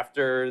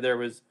laughter, there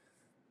was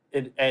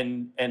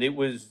and it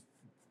was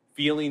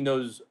feeling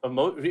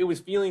it was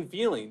feeling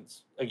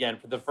feelings again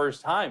for the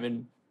first time,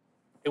 and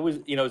it was,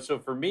 so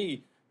for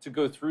me to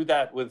go through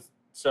that with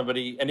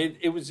somebody, and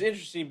it was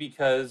interesting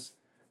because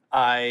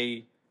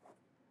I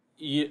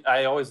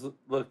I always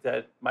looked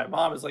at my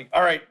mom as like,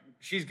 all right,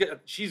 she's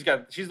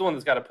the one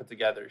that's got to put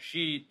together.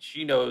 She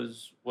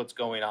knows what's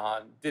going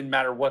on. Didn't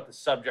matter what the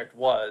subject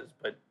was,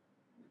 but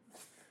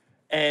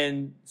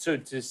and so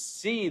to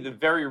see the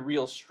very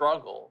real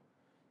struggle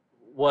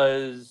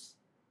was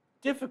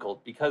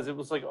difficult because it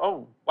was like,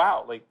 oh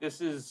wow, like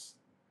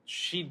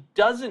she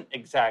doesn't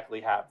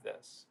exactly have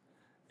this,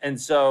 and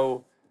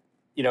so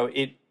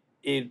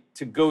it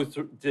to go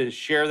through to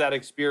share that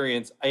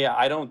experience.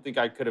 I don't think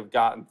I could have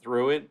gotten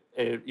through it.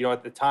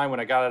 At the time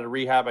when I got out of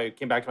rehab, I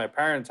came back to my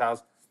parents'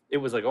 house. It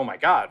was like, oh my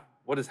God,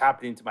 what is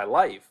happening to my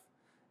life?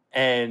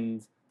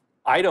 And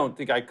I don't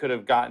think I could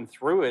have gotten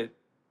through it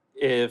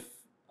if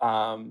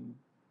I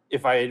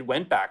had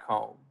went back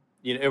home.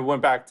 It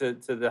went back to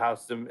the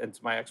house and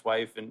to my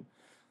ex-wife,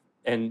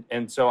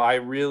 and so I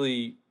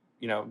really,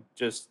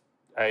 just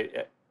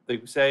like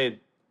we say,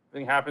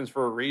 everything happens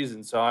for a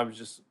reason. So I was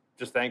just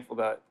thankful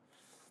that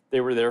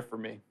they were there for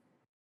me.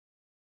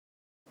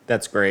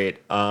 That's great.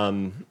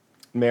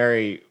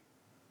 Mary,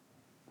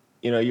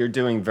 you're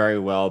doing very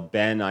well.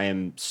 Ben, I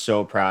am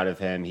so proud of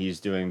him.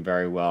 He's doing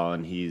very well,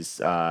 and he's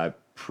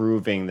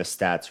proving the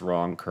stats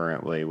wrong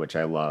currently, which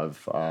I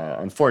love.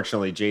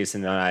 Unfortunately,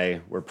 Jason and I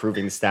were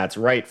proving the stats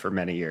right for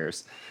many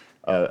years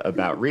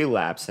about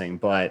relapsing.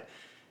 But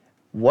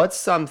what's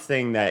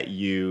something that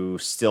you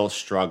still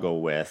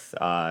struggle with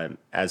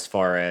as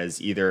far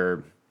as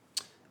either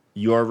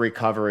your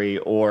recovery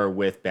or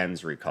with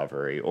Ben's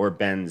recovery or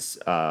Ben's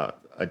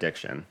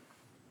addiction?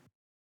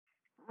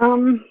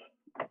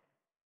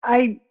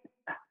 I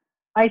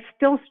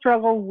still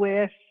struggle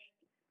with.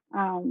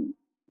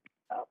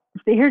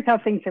 So here's how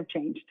things have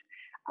changed.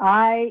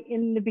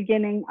 In the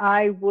beginning,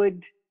 I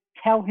would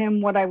tell him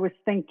what I was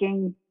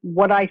thinking,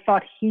 what I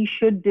thought he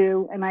should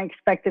do, and I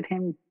expected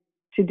him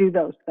to do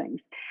those things.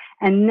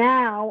 And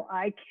now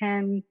I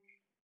can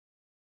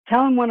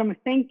tell him what I'm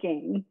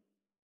thinking.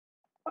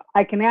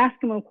 I can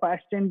ask him a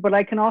question, but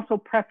I can also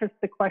preface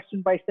the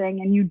question by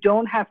saying, and you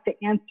don't have to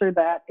answer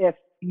that if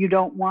you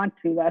don't want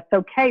to. That's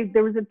okay.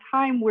 There was a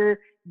time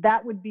where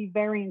that would be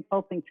very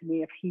insulting to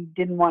me if he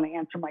didn't want to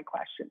answer my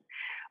question.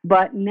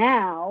 But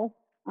now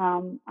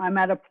I'm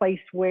at a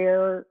place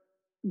where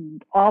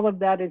all of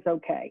that is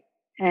okay.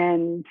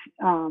 And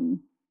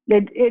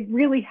it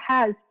really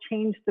has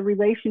changed the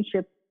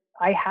relationship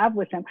I have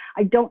with him.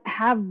 I don't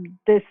have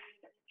this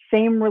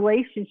same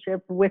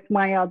relationship with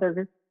my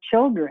other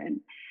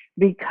children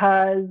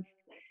because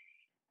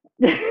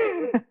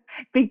it's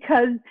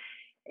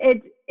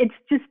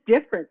just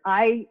different.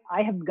 I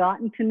have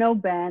gotten to know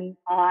Ben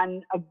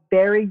on a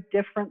very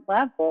different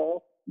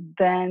level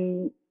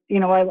than,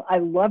 I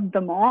love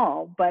them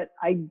all, but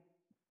I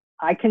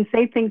can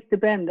say things to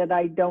Ben that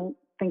I don't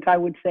think I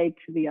would say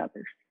to the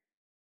others.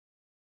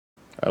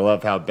 I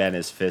love how Ben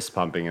is fist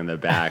pumping in the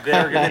back.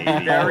 They're going to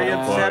be very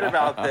upset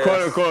about this.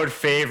 "Quote unquote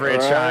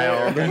favorite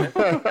child."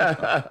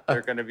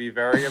 They're going to be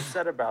very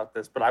upset about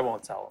this, but I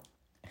won't tell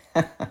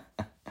them.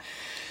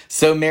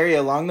 So, Mary,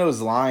 along those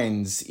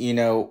lines,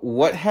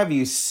 what have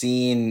you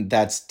seen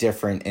that's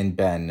different in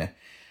Ben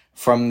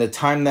from the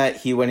time that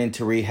he went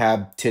into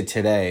rehab to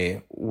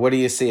today? What do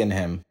you see in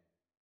him?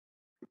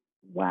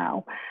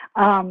 Wow.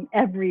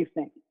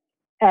 Everything.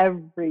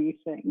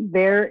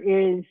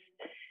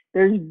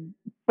 There's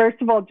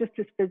first of all, just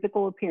his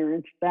physical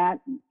appearance,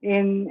 that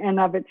in and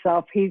of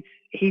itself, he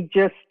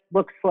just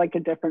looks like a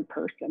different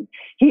person.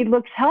 He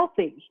looks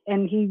healthy,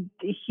 and he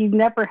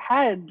never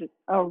had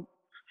a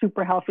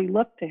super healthy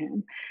look to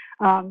him.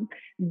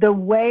 The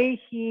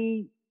way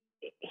he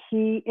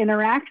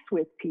interacts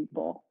with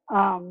people,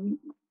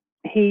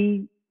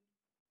 he's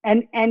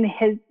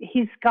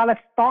got a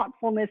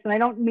thoughtfulness, and I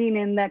don't mean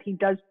in that he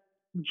does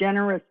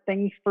generous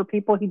things for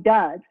people. He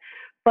does,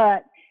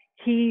 but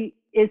he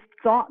is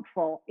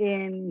thoughtful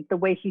in the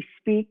way he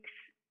speaks,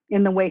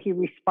 in the way he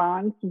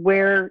responds,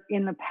 where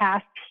in the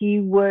past he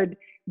would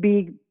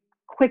be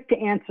quick to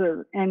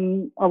answer,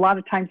 and a lot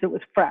of times it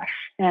was fresh.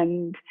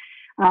 And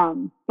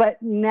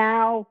but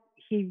now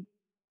he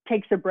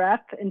takes a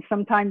breath, and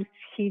sometimes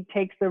he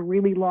takes a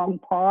really long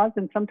pause,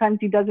 and sometimes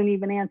he doesn't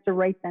even answer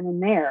right then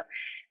and there.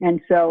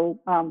 And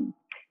so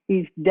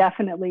he's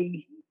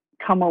definitely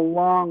come a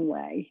long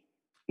way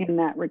in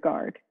that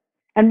regard.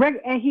 And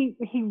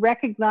he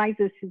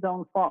recognizes his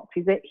own faults.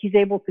 He's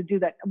able to do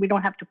that. We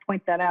don't have to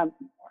point that out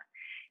anymore.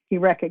 He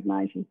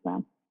recognizes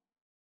them.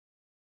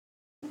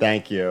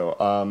 Thank you.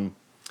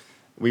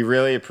 We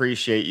really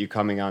appreciate you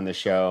coming on the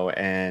show,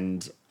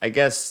 and I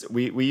guess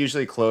we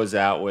usually close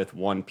out with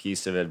one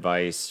piece of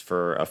advice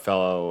for a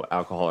fellow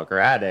alcoholic or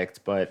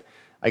addict, but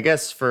I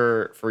guess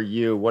for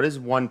you, what is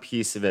one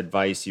piece of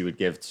advice you would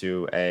give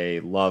to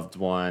a loved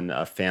one,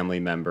 a family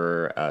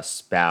member, a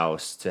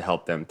spouse to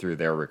help them through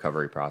their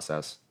recovery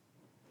process?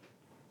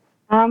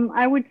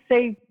 I would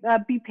say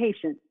be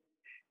patient.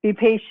 Be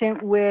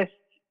patient with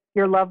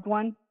your loved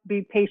one.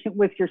 Be patient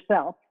with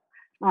yourself.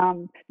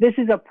 This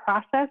is a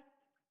process,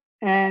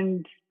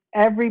 and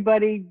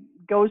everybody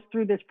goes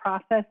through this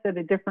process at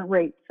a different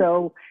rate.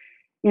 So,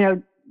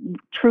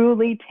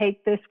 truly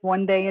take this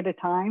one day at a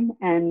time,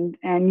 and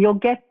you'll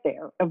get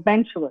there.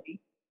 Eventually,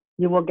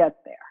 you will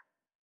get there.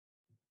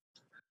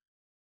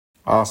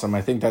 Awesome.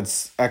 I think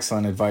that's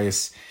excellent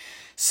advice.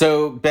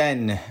 So,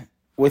 Ben,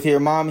 with your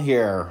mom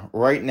here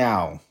right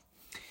now,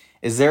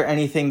 is there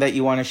anything that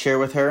you want to share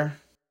with her?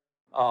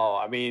 Oh,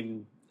 I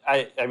mean,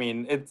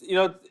 it's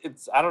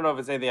it's I don't know if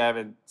it's anything I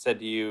haven't said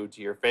to you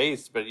to your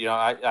face, but yeah,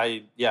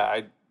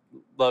 I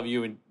love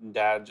you and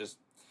Dad. Just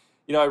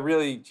I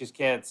really just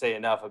can't say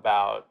enough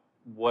about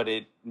what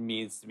it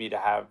means to me to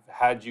have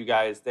had you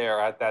guys there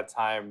at that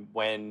time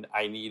when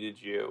I needed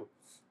you.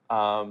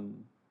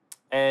 And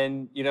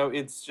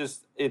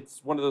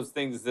it's one of those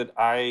things that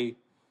I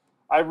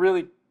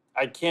really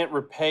I can't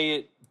repay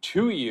it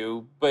to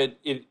you, but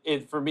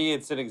it for me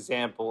it's an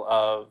example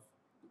of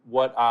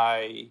what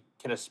I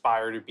can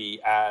aspire to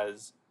be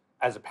as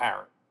a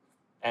parent.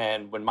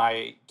 And when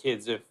my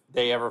kids, if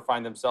they ever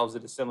find themselves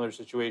in a similar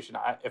situation,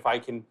 if I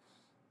can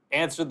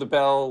answer the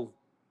bell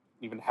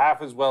even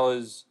half as well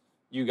as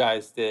you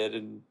guys did,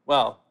 and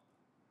well,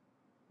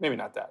 maybe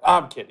not that.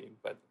 I'm kidding,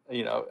 but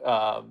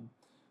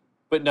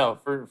but no,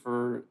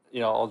 for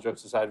all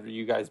jokes aside, for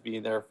you guys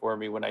being there for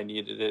me when I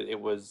needed it, it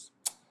was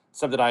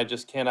something I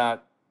just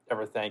cannot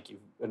ever thank you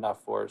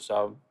enough for.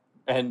 So,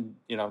 and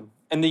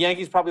the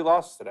Yankees probably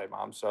lost today,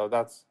 Mom. So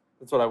that's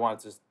what I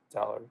wanted to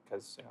tell her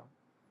because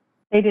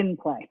They didn't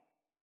play.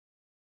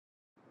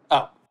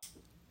 Oh,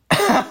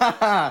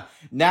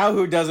 Now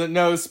who doesn't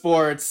know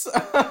sports?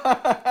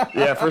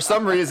 Yeah, for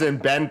some reason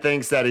Ben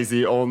thinks that he's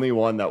the only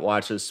one that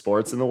watches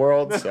sports in the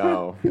world,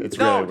 so it's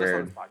no, really just on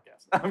weird. this podcast.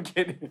 I'm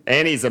kidding.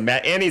 And he's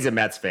a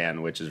Mets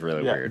fan, which is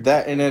really Yeah. weird.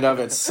 That in and of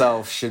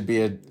itself should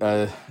be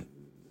a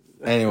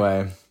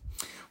anyway.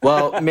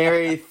 Well,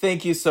 Mary,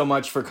 thank you so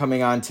much for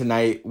coming on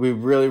tonight. We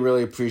really,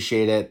 really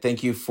appreciate it.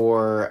 Thank you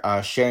for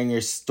sharing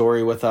your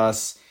story with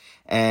us,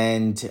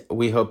 and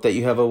we hope that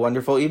you have a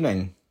wonderful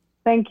evening.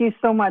 Thank you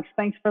so much.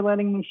 Thanks for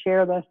letting me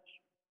share this.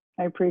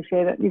 I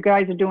appreciate it. You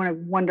guys are doing a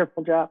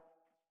wonderful job.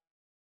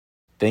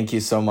 Thank you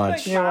so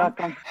much. You're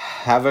welcome.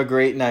 Have a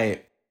great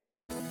night.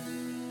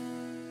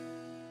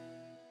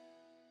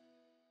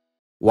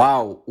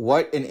 Wow,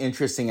 what an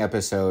interesting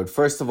episode.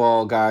 First of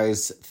all,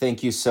 guys,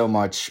 thank you so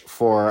much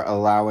for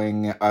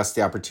allowing us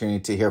the opportunity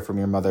to hear from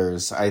your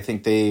mothers. I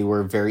think they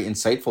were very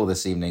insightful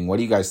this evening. What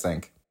do you guys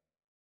think?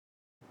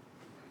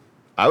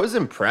 I was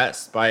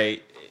impressed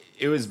by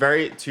it was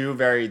two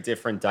very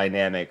different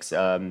dynamics.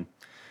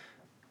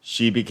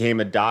 She became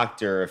a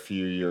doctor a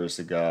few years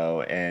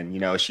ago,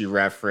 and she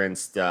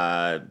referenced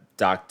Dr.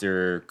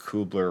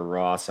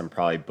 Kubler-Ross. I'm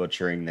probably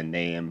butchering the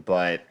name,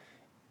 but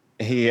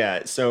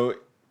yeah. So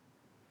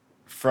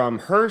from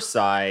her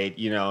side,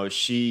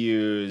 she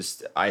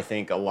used, I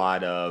think, a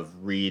lot of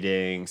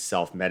reading,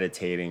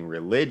 self-meditating,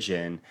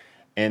 religion,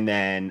 and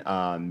then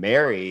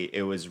Mary.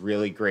 It was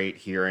really great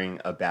hearing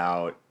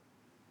about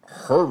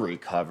her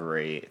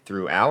recovery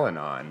through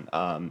Al-Anon.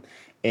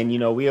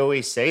 And we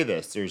always say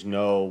this, there's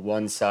no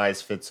one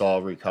size fits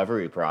all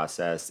recovery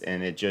process.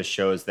 And it just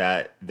shows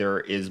that there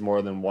is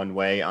more than one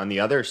way on the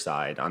other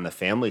side, on the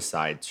family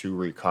side, to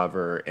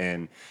recover.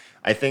 And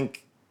I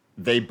think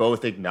they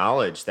both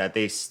acknowledge that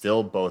they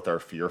still both are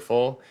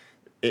fearful.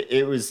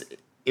 It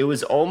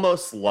was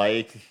almost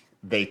like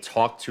they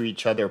talked to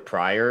each other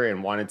prior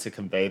and wanted to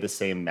convey the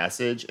same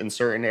message in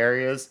certain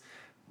areas,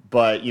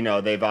 but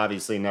they've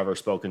obviously never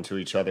spoken to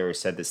each other or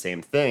said the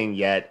same thing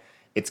yet.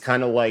 It's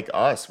kind of like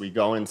us. We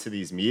go into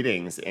these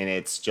meetings and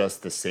it's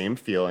just the same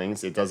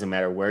feelings. It doesn't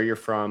matter where you're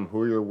from,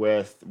 who you're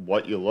with,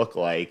 what you look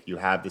like, you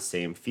have the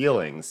same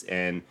feelings,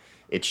 and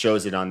it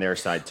shows it on their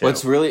side too.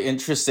 What's really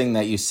interesting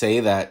that you say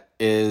that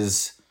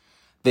is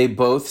they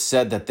both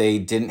said that they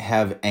didn't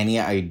have any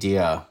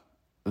idea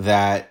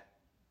that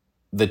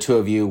the two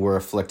of you were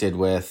afflicted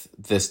with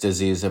this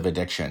disease of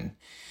addiction.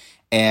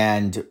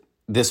 And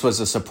this was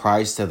a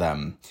surprise to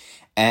them.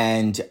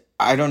 And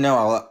I don't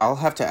know, I'll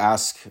have to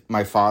ask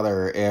my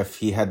father if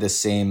he had the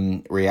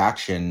same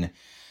reaction,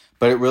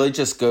 but it really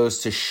just goes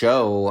to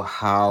show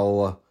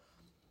how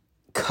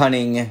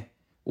cunning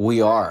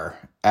we are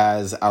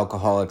as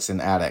alcoholics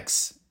and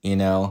addicts,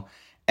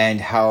 and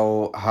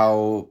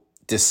how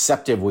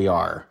deceptive we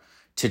are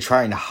to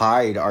try and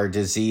hide our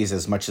disease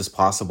as much as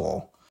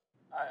possible.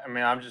 I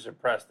mean, I'm just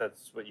impressed.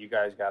 That's what you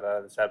guys got out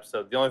of this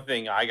episode. The only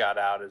thing I got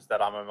out is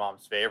that I'm my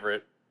mom's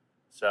favorite.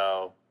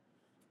 So,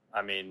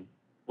 I mean,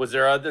 was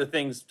there other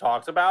things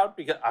talked about?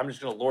 Because I'm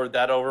just going to lord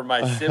that over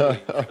my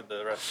siblings for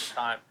the rest of the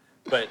time.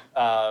 But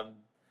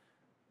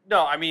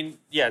No, I mean,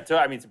 yeah.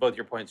 To both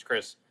your points,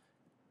 Chris,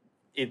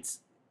 it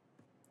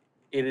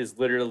is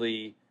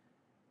literally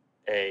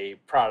a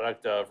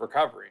product of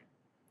recovery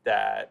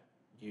that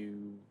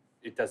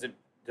it doesn't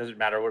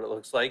matter what it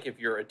looks like. If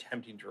you're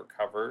attempting to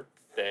recover,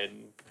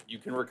 then you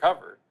can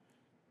recover.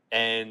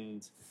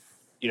 And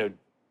you know,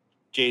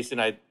 Jason,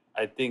 I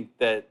think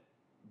that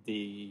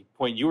the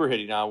point you were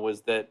hitting on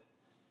was that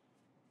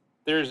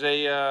there's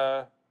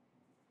a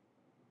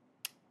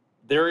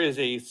there is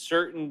a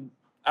certain,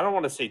 I don't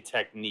want to say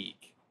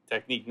technique.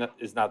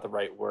 Is not the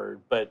right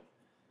word, but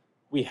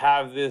we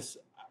have this.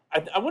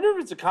 I wonder if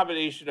it's a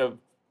combination of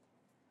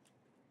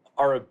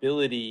our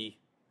ability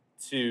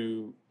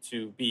to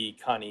be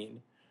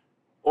cunning,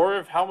 or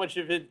if how much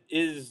of it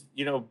is,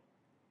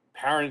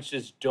 parents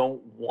just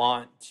don't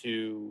want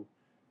to.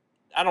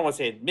 I don't want to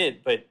say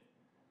admit, but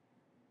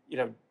you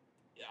know,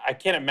 I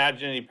can't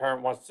imagine any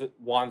parent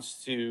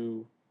wants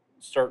to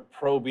start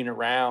probing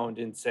around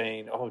and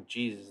saying, "Oh,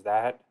 geez,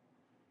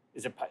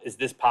 is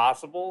this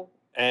possible?"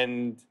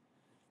 And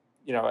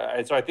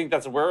so I think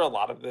that's where a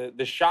lot of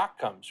the shock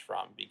comes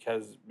from,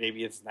 because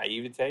maybe it's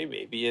naivete,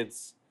 maybe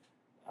it's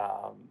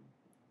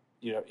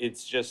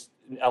it's just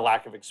a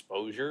lack of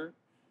exposure.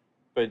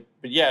 But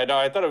yeah, no,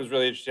 I thought it was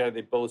really interesting how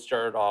they both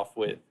started off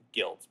with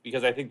guilt,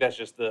 because I think that's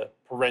just the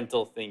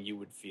parental thing you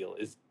would feel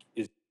is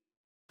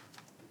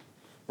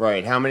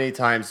Right. How many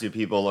times do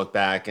people look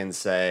back and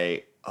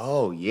say,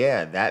 "Oh,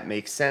 yeah, that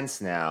makes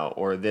sense now,"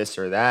 or this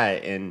or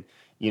that? And,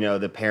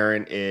 the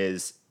parent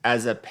is,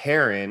 as a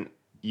parent,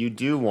 you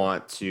do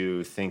want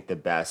to think the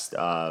best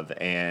of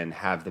and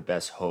have the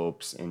best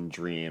hopes and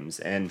dreams.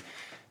 And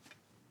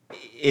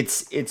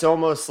it's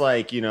almost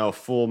like,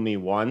 fool me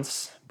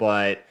once,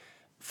 but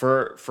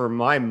for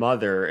my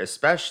mother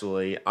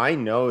especially, I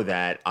know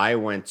that I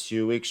went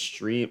to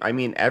extreme, I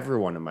mean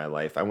everyone in my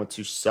life, I went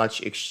to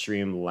such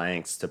extreme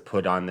lengths to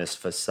put on this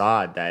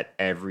facade that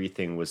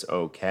everything was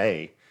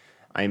okay.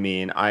 I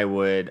mean, I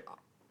would,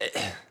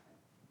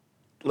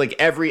 like,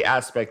 every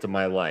aspect of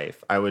my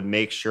life, I would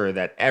make sure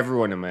that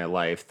everyone in my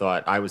life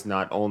thought I was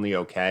not only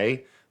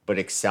okay, but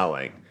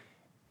excelling.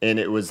 And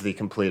it was the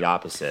complete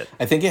opposite.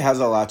 I think it has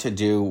a lot to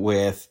do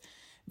with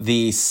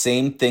the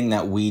same thing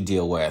that we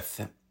deal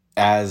with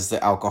as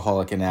the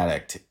alcoholic and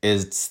addict.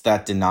 It's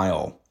that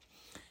denial.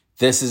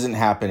 This isn't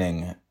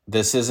happening.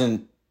 This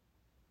isn't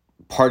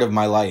part of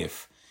my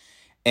life.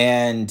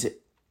 And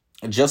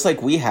just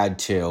like we had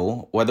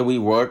to, whether we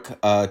work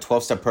a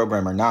 12-step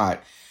program or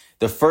not,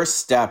 the first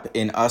step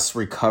in us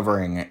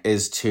recovering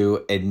is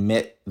to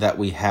admit that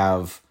we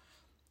have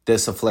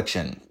this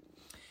affliction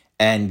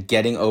and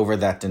getting over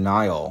that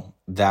denial,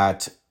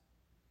 that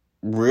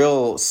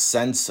real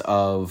sense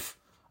of,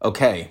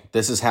 okay,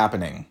 this is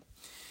happening.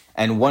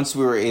 And once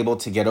we were able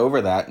to get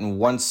over that, and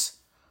once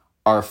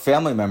our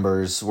family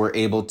members were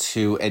able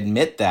to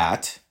admit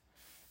that,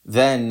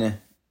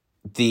 then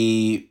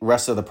the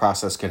rest of the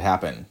process could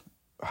happen,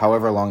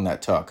 however long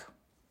that took.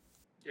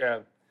 yeah.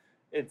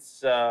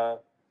 It's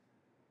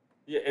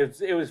yeah,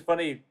 it was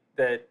funny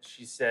that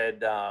she said,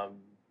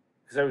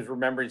 because I was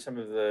remembering some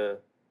of the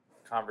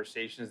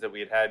conversations that we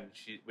had and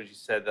when she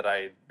said that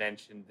I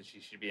mentioned that she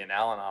should be in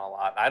Al-Anon a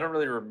lot. I don't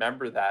really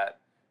remember that,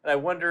 and I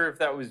wonder if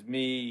that was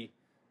me.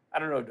 I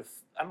don't know.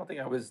 I don't think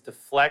I was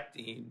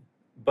deflecting,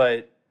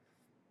 but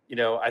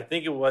I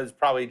think it was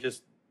probably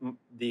just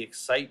the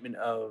excitement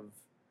of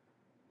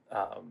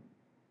um,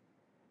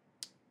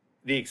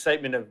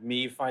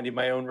 me finding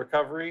my own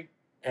recovery,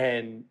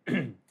 and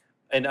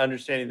and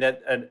understanding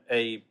that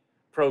a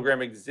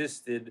program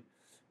existed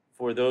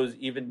for those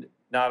even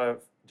not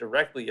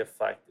directly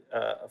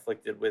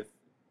afflicted with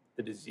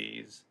the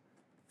disease.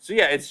 So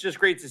yeah, it's just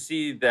great to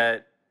see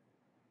that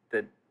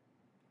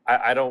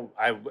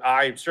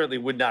I certainly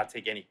would not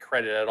take any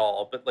credit at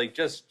all, but like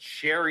just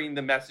sharing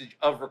the message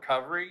of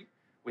recovery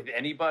with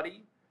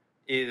anybody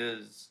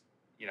is,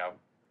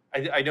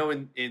 I know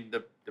in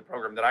the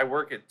program that I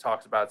work, it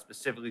talks about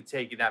specifically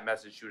taking that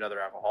message to another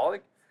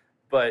alcoholic,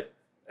 but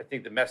I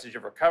think the message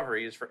of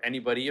recovery is for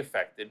anybody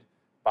affected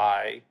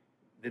by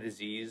the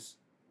disease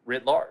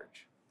writ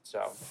large. So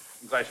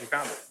I'm glad she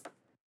found it.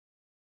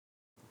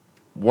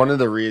 One of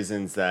the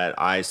reasons that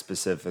I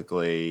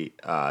specifically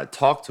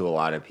talk to a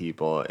lot of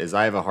people is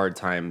I have a hard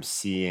time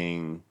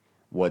seeing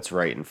what's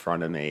right in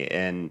front of me.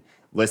 And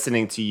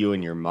listening to you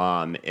and your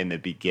mom in the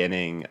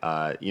beginning,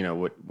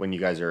 when you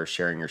guys are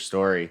sharing your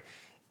story,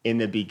 in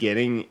the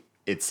beginning,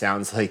 it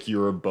sounds like you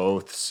were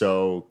both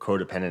so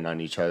codependent on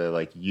each other.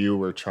 Like, you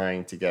were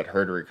trying to get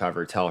her to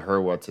recover, tell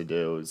her what to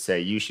do, say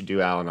you should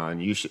do Al-Anon,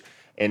 you should.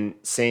 And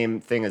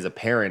same thing as a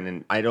parent.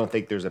 And I don't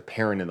think there's a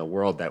parent in the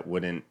world that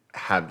wouldn't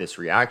have this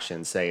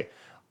reaction. Say,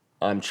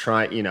 I'm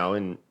trying,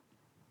 and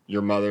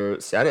your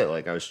mother said it,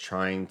 like, I was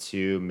trying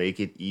to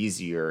make it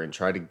easier and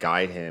try to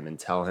guide him and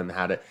tell him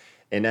how to.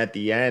 And at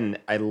the end,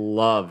 I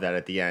love that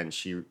at the end,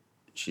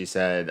 she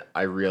said,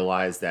 I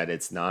realized that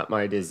it's not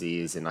my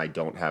disease and I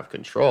don't have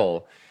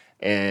control.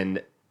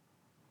 And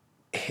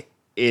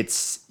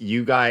it's,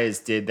 you guys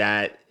did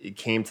that. It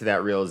came to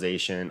that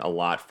realization a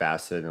lot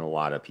faster than a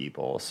lot of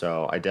people.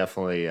 So I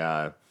definitely,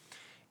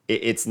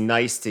 it's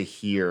nice to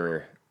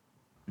hear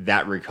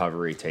that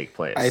recovery take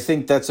place. I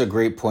think that's a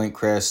great point,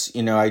 Chris.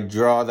 You know, I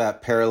draw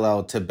that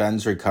parallel to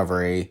Ben's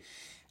recovery.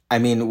 I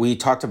mean, we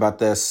talked about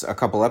this a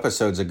couple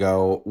episodes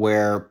ago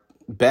where,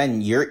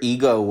 Ben, your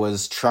ego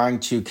was trying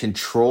to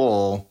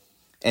control,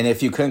 and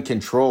if you couldn't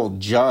control,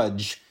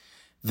 judge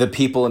the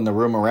people in the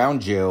room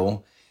around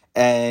you.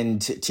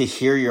 And to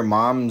hear your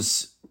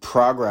mom's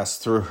progress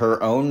through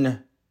her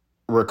own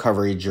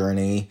recovery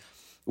journey,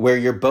 where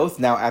you're both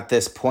now at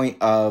this point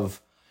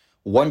of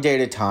one day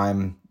at a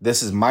time,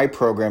 this is my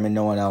program and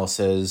no one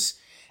else's,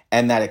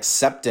 and that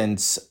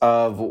acceptance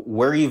of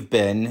where you've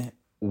been,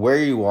 where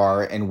you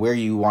are, and where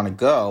you want to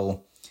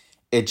go,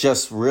 it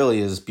just really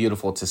is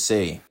beautiful to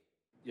see.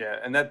 Yeah,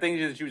 and that thing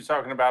that you was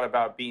talking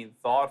about being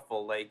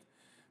thoughtful, like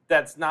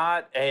that's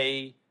not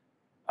a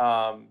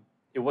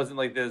it wasn't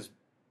like this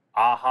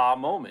aha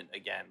moment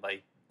again.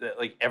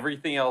 Like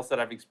everything else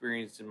that I've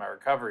experienced in my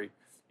recovery,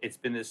 it's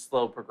been this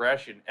slow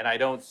progression, and I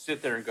don't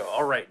sit there and go,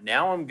 all right,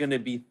 now I'm going to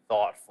be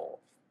thoughtful.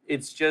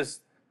 It's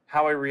just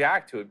how I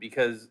react to it,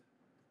 because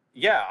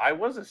yeah, I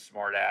was a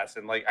smart ass,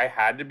 and like I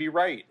had to be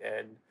right,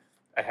 and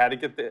I had to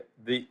get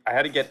I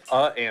had to get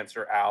a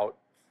answer out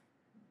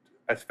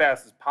as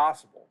fast as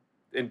possible.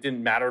 It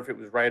didn't matter if it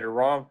was right or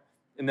wrong,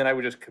 and then I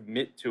would just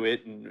commit to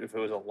it, and if it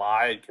was a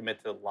lie, I'd commit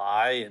to the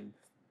lie, and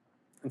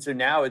so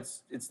now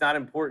it's not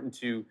important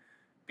to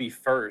be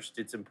first.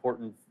 It's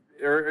important,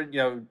 or you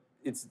know,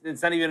 it's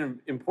not even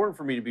important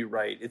for me to be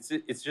right.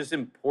 It's just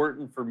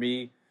important for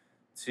me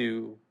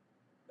to,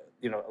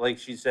 you know, like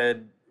she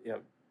said, you know,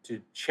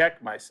 to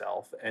check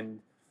myself and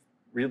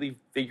really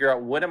figure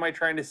out, what am I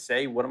trying to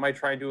say? What am I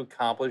trying to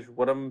accomplish?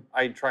 What am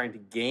I trying to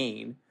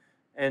gain?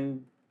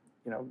 And,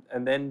 you know,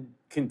 and then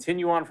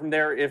continue on from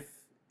there if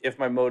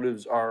my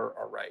motives are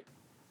right.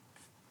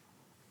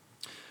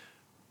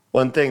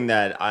 One thing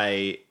that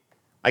I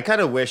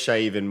kind of wish I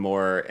even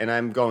more, and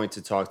I'm going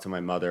to talk to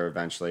my mother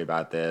eventually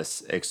about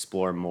this,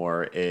 explore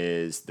more,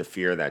 is the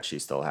fear that she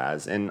still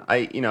has. And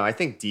I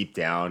think deep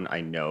down,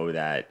 I know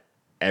that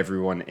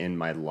everyone in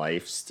my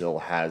life still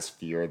has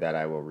fear that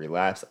I will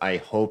relapse. I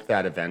hope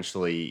that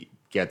eventually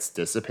gets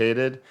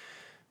dissipated.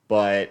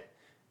 But,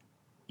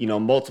 you know,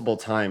 multiple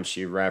times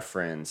she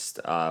referenced,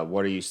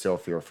 what are you still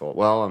fearful?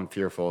 Well, I'm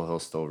fearful he'll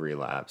still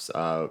relapse.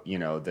 You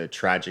know, the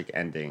tragic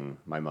ending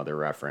my mother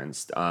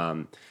referenced.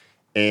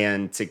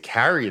 And to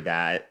carry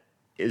that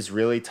is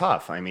really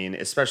tough. I mean,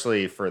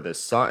 especially for the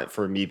son,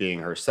 for me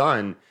being her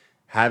son,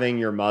 having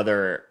your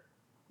mother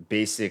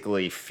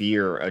basically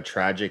fear a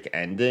tragic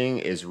ending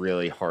is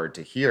really hard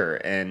to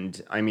hear.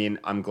 And I mean,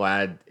 I'm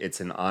glad it's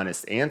an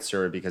honest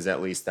answer, because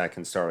at least that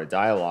can start a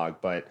dialogue.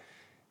 But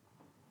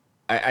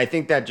I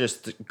think that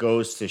just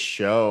goes to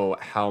show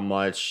how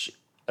much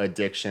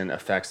addiction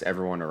affects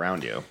everyone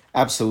around you.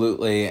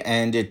 Absolutely.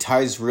 And it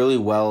ties really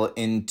well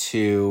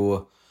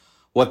into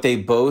what they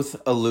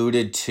both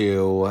alluded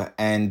to.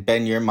 And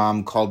Ben, your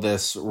mom called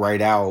this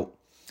right out.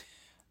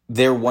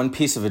 Their one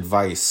piece of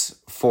advice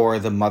for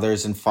the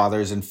mothers and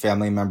fathers and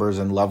family members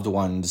and loved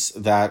ones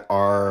that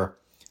are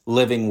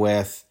living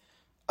with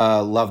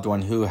a loved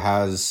one who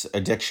has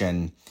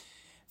addiction,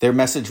 their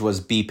message was,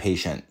 be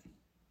patient.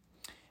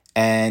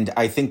 And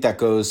I think that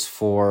goes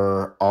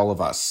for all of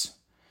us.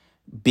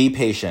 Be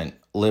patient,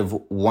 live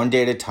one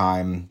day at a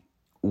time.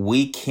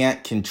 We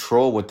can't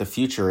control what the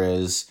future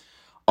is.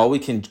 All we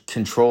can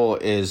control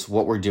is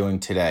what we're doing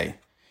today.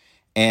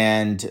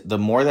 And the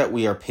more that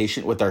we are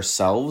patient with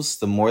ourselves,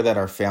 the more that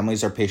our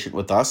families are patient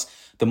with us,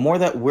 the more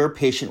that we're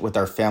patient with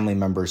our family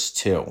members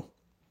too.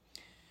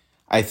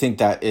 I think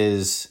that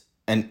is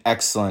an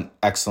excellent,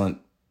 excellent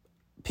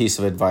piece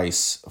of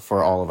advice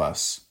for all of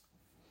us.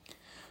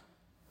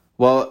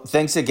 Well,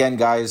 thanks again,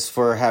 guys,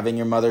 for having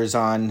your mothers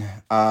on.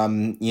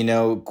 You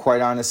know, quite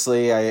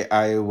honestly,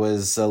 I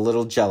was a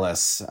little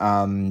jealous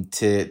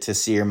to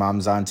see your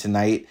moms on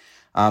tonight.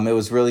 It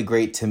was really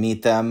great to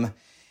meet them.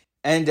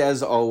 And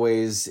as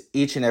always,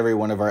 each and every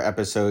one of our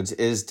episodes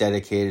is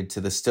dedicated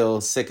to the still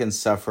sick and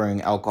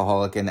suffering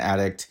alcoholic and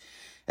addict,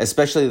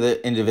 especially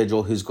the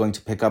individual who's going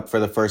to pick up for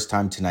the first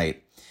time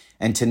tonight.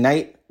 And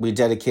tonight, we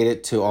dedicate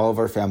it to all of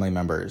our family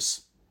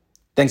members.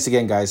 Thanks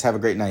again, guys. Have a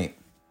great night.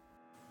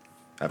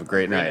 Have a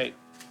great night.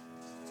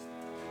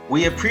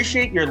 We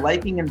appreciate your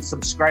liking and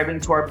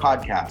subscribing to our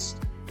podcast.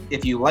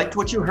 If you liked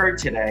what you heard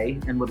today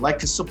and would like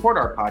to support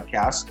our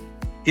podcast,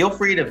 feel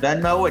free to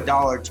Venmo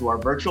 $1 to our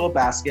virtual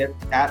basket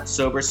at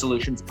Sober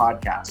Solutions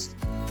Podcast.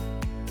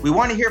 We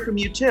want to hear from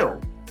you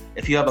too.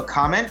 If you have a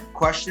comment,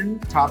 question,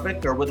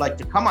 topic, or would like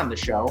to come on the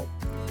show,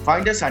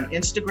 find us on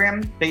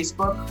Instagram,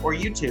 Facebook, or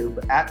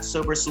YouTube at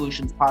Sober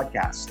Solutions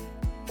Podcast.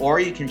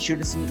 Or you can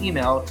shoot us an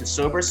email to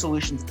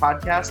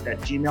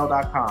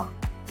sobersolutionspodcast@gmail.com.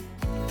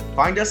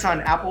 Find us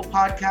on Apple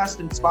Podcast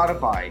and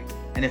Spotify.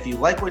 And if you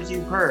like what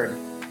you've heard,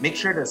 make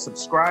sure to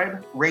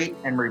subscribe, rate,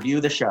 and review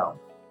the show.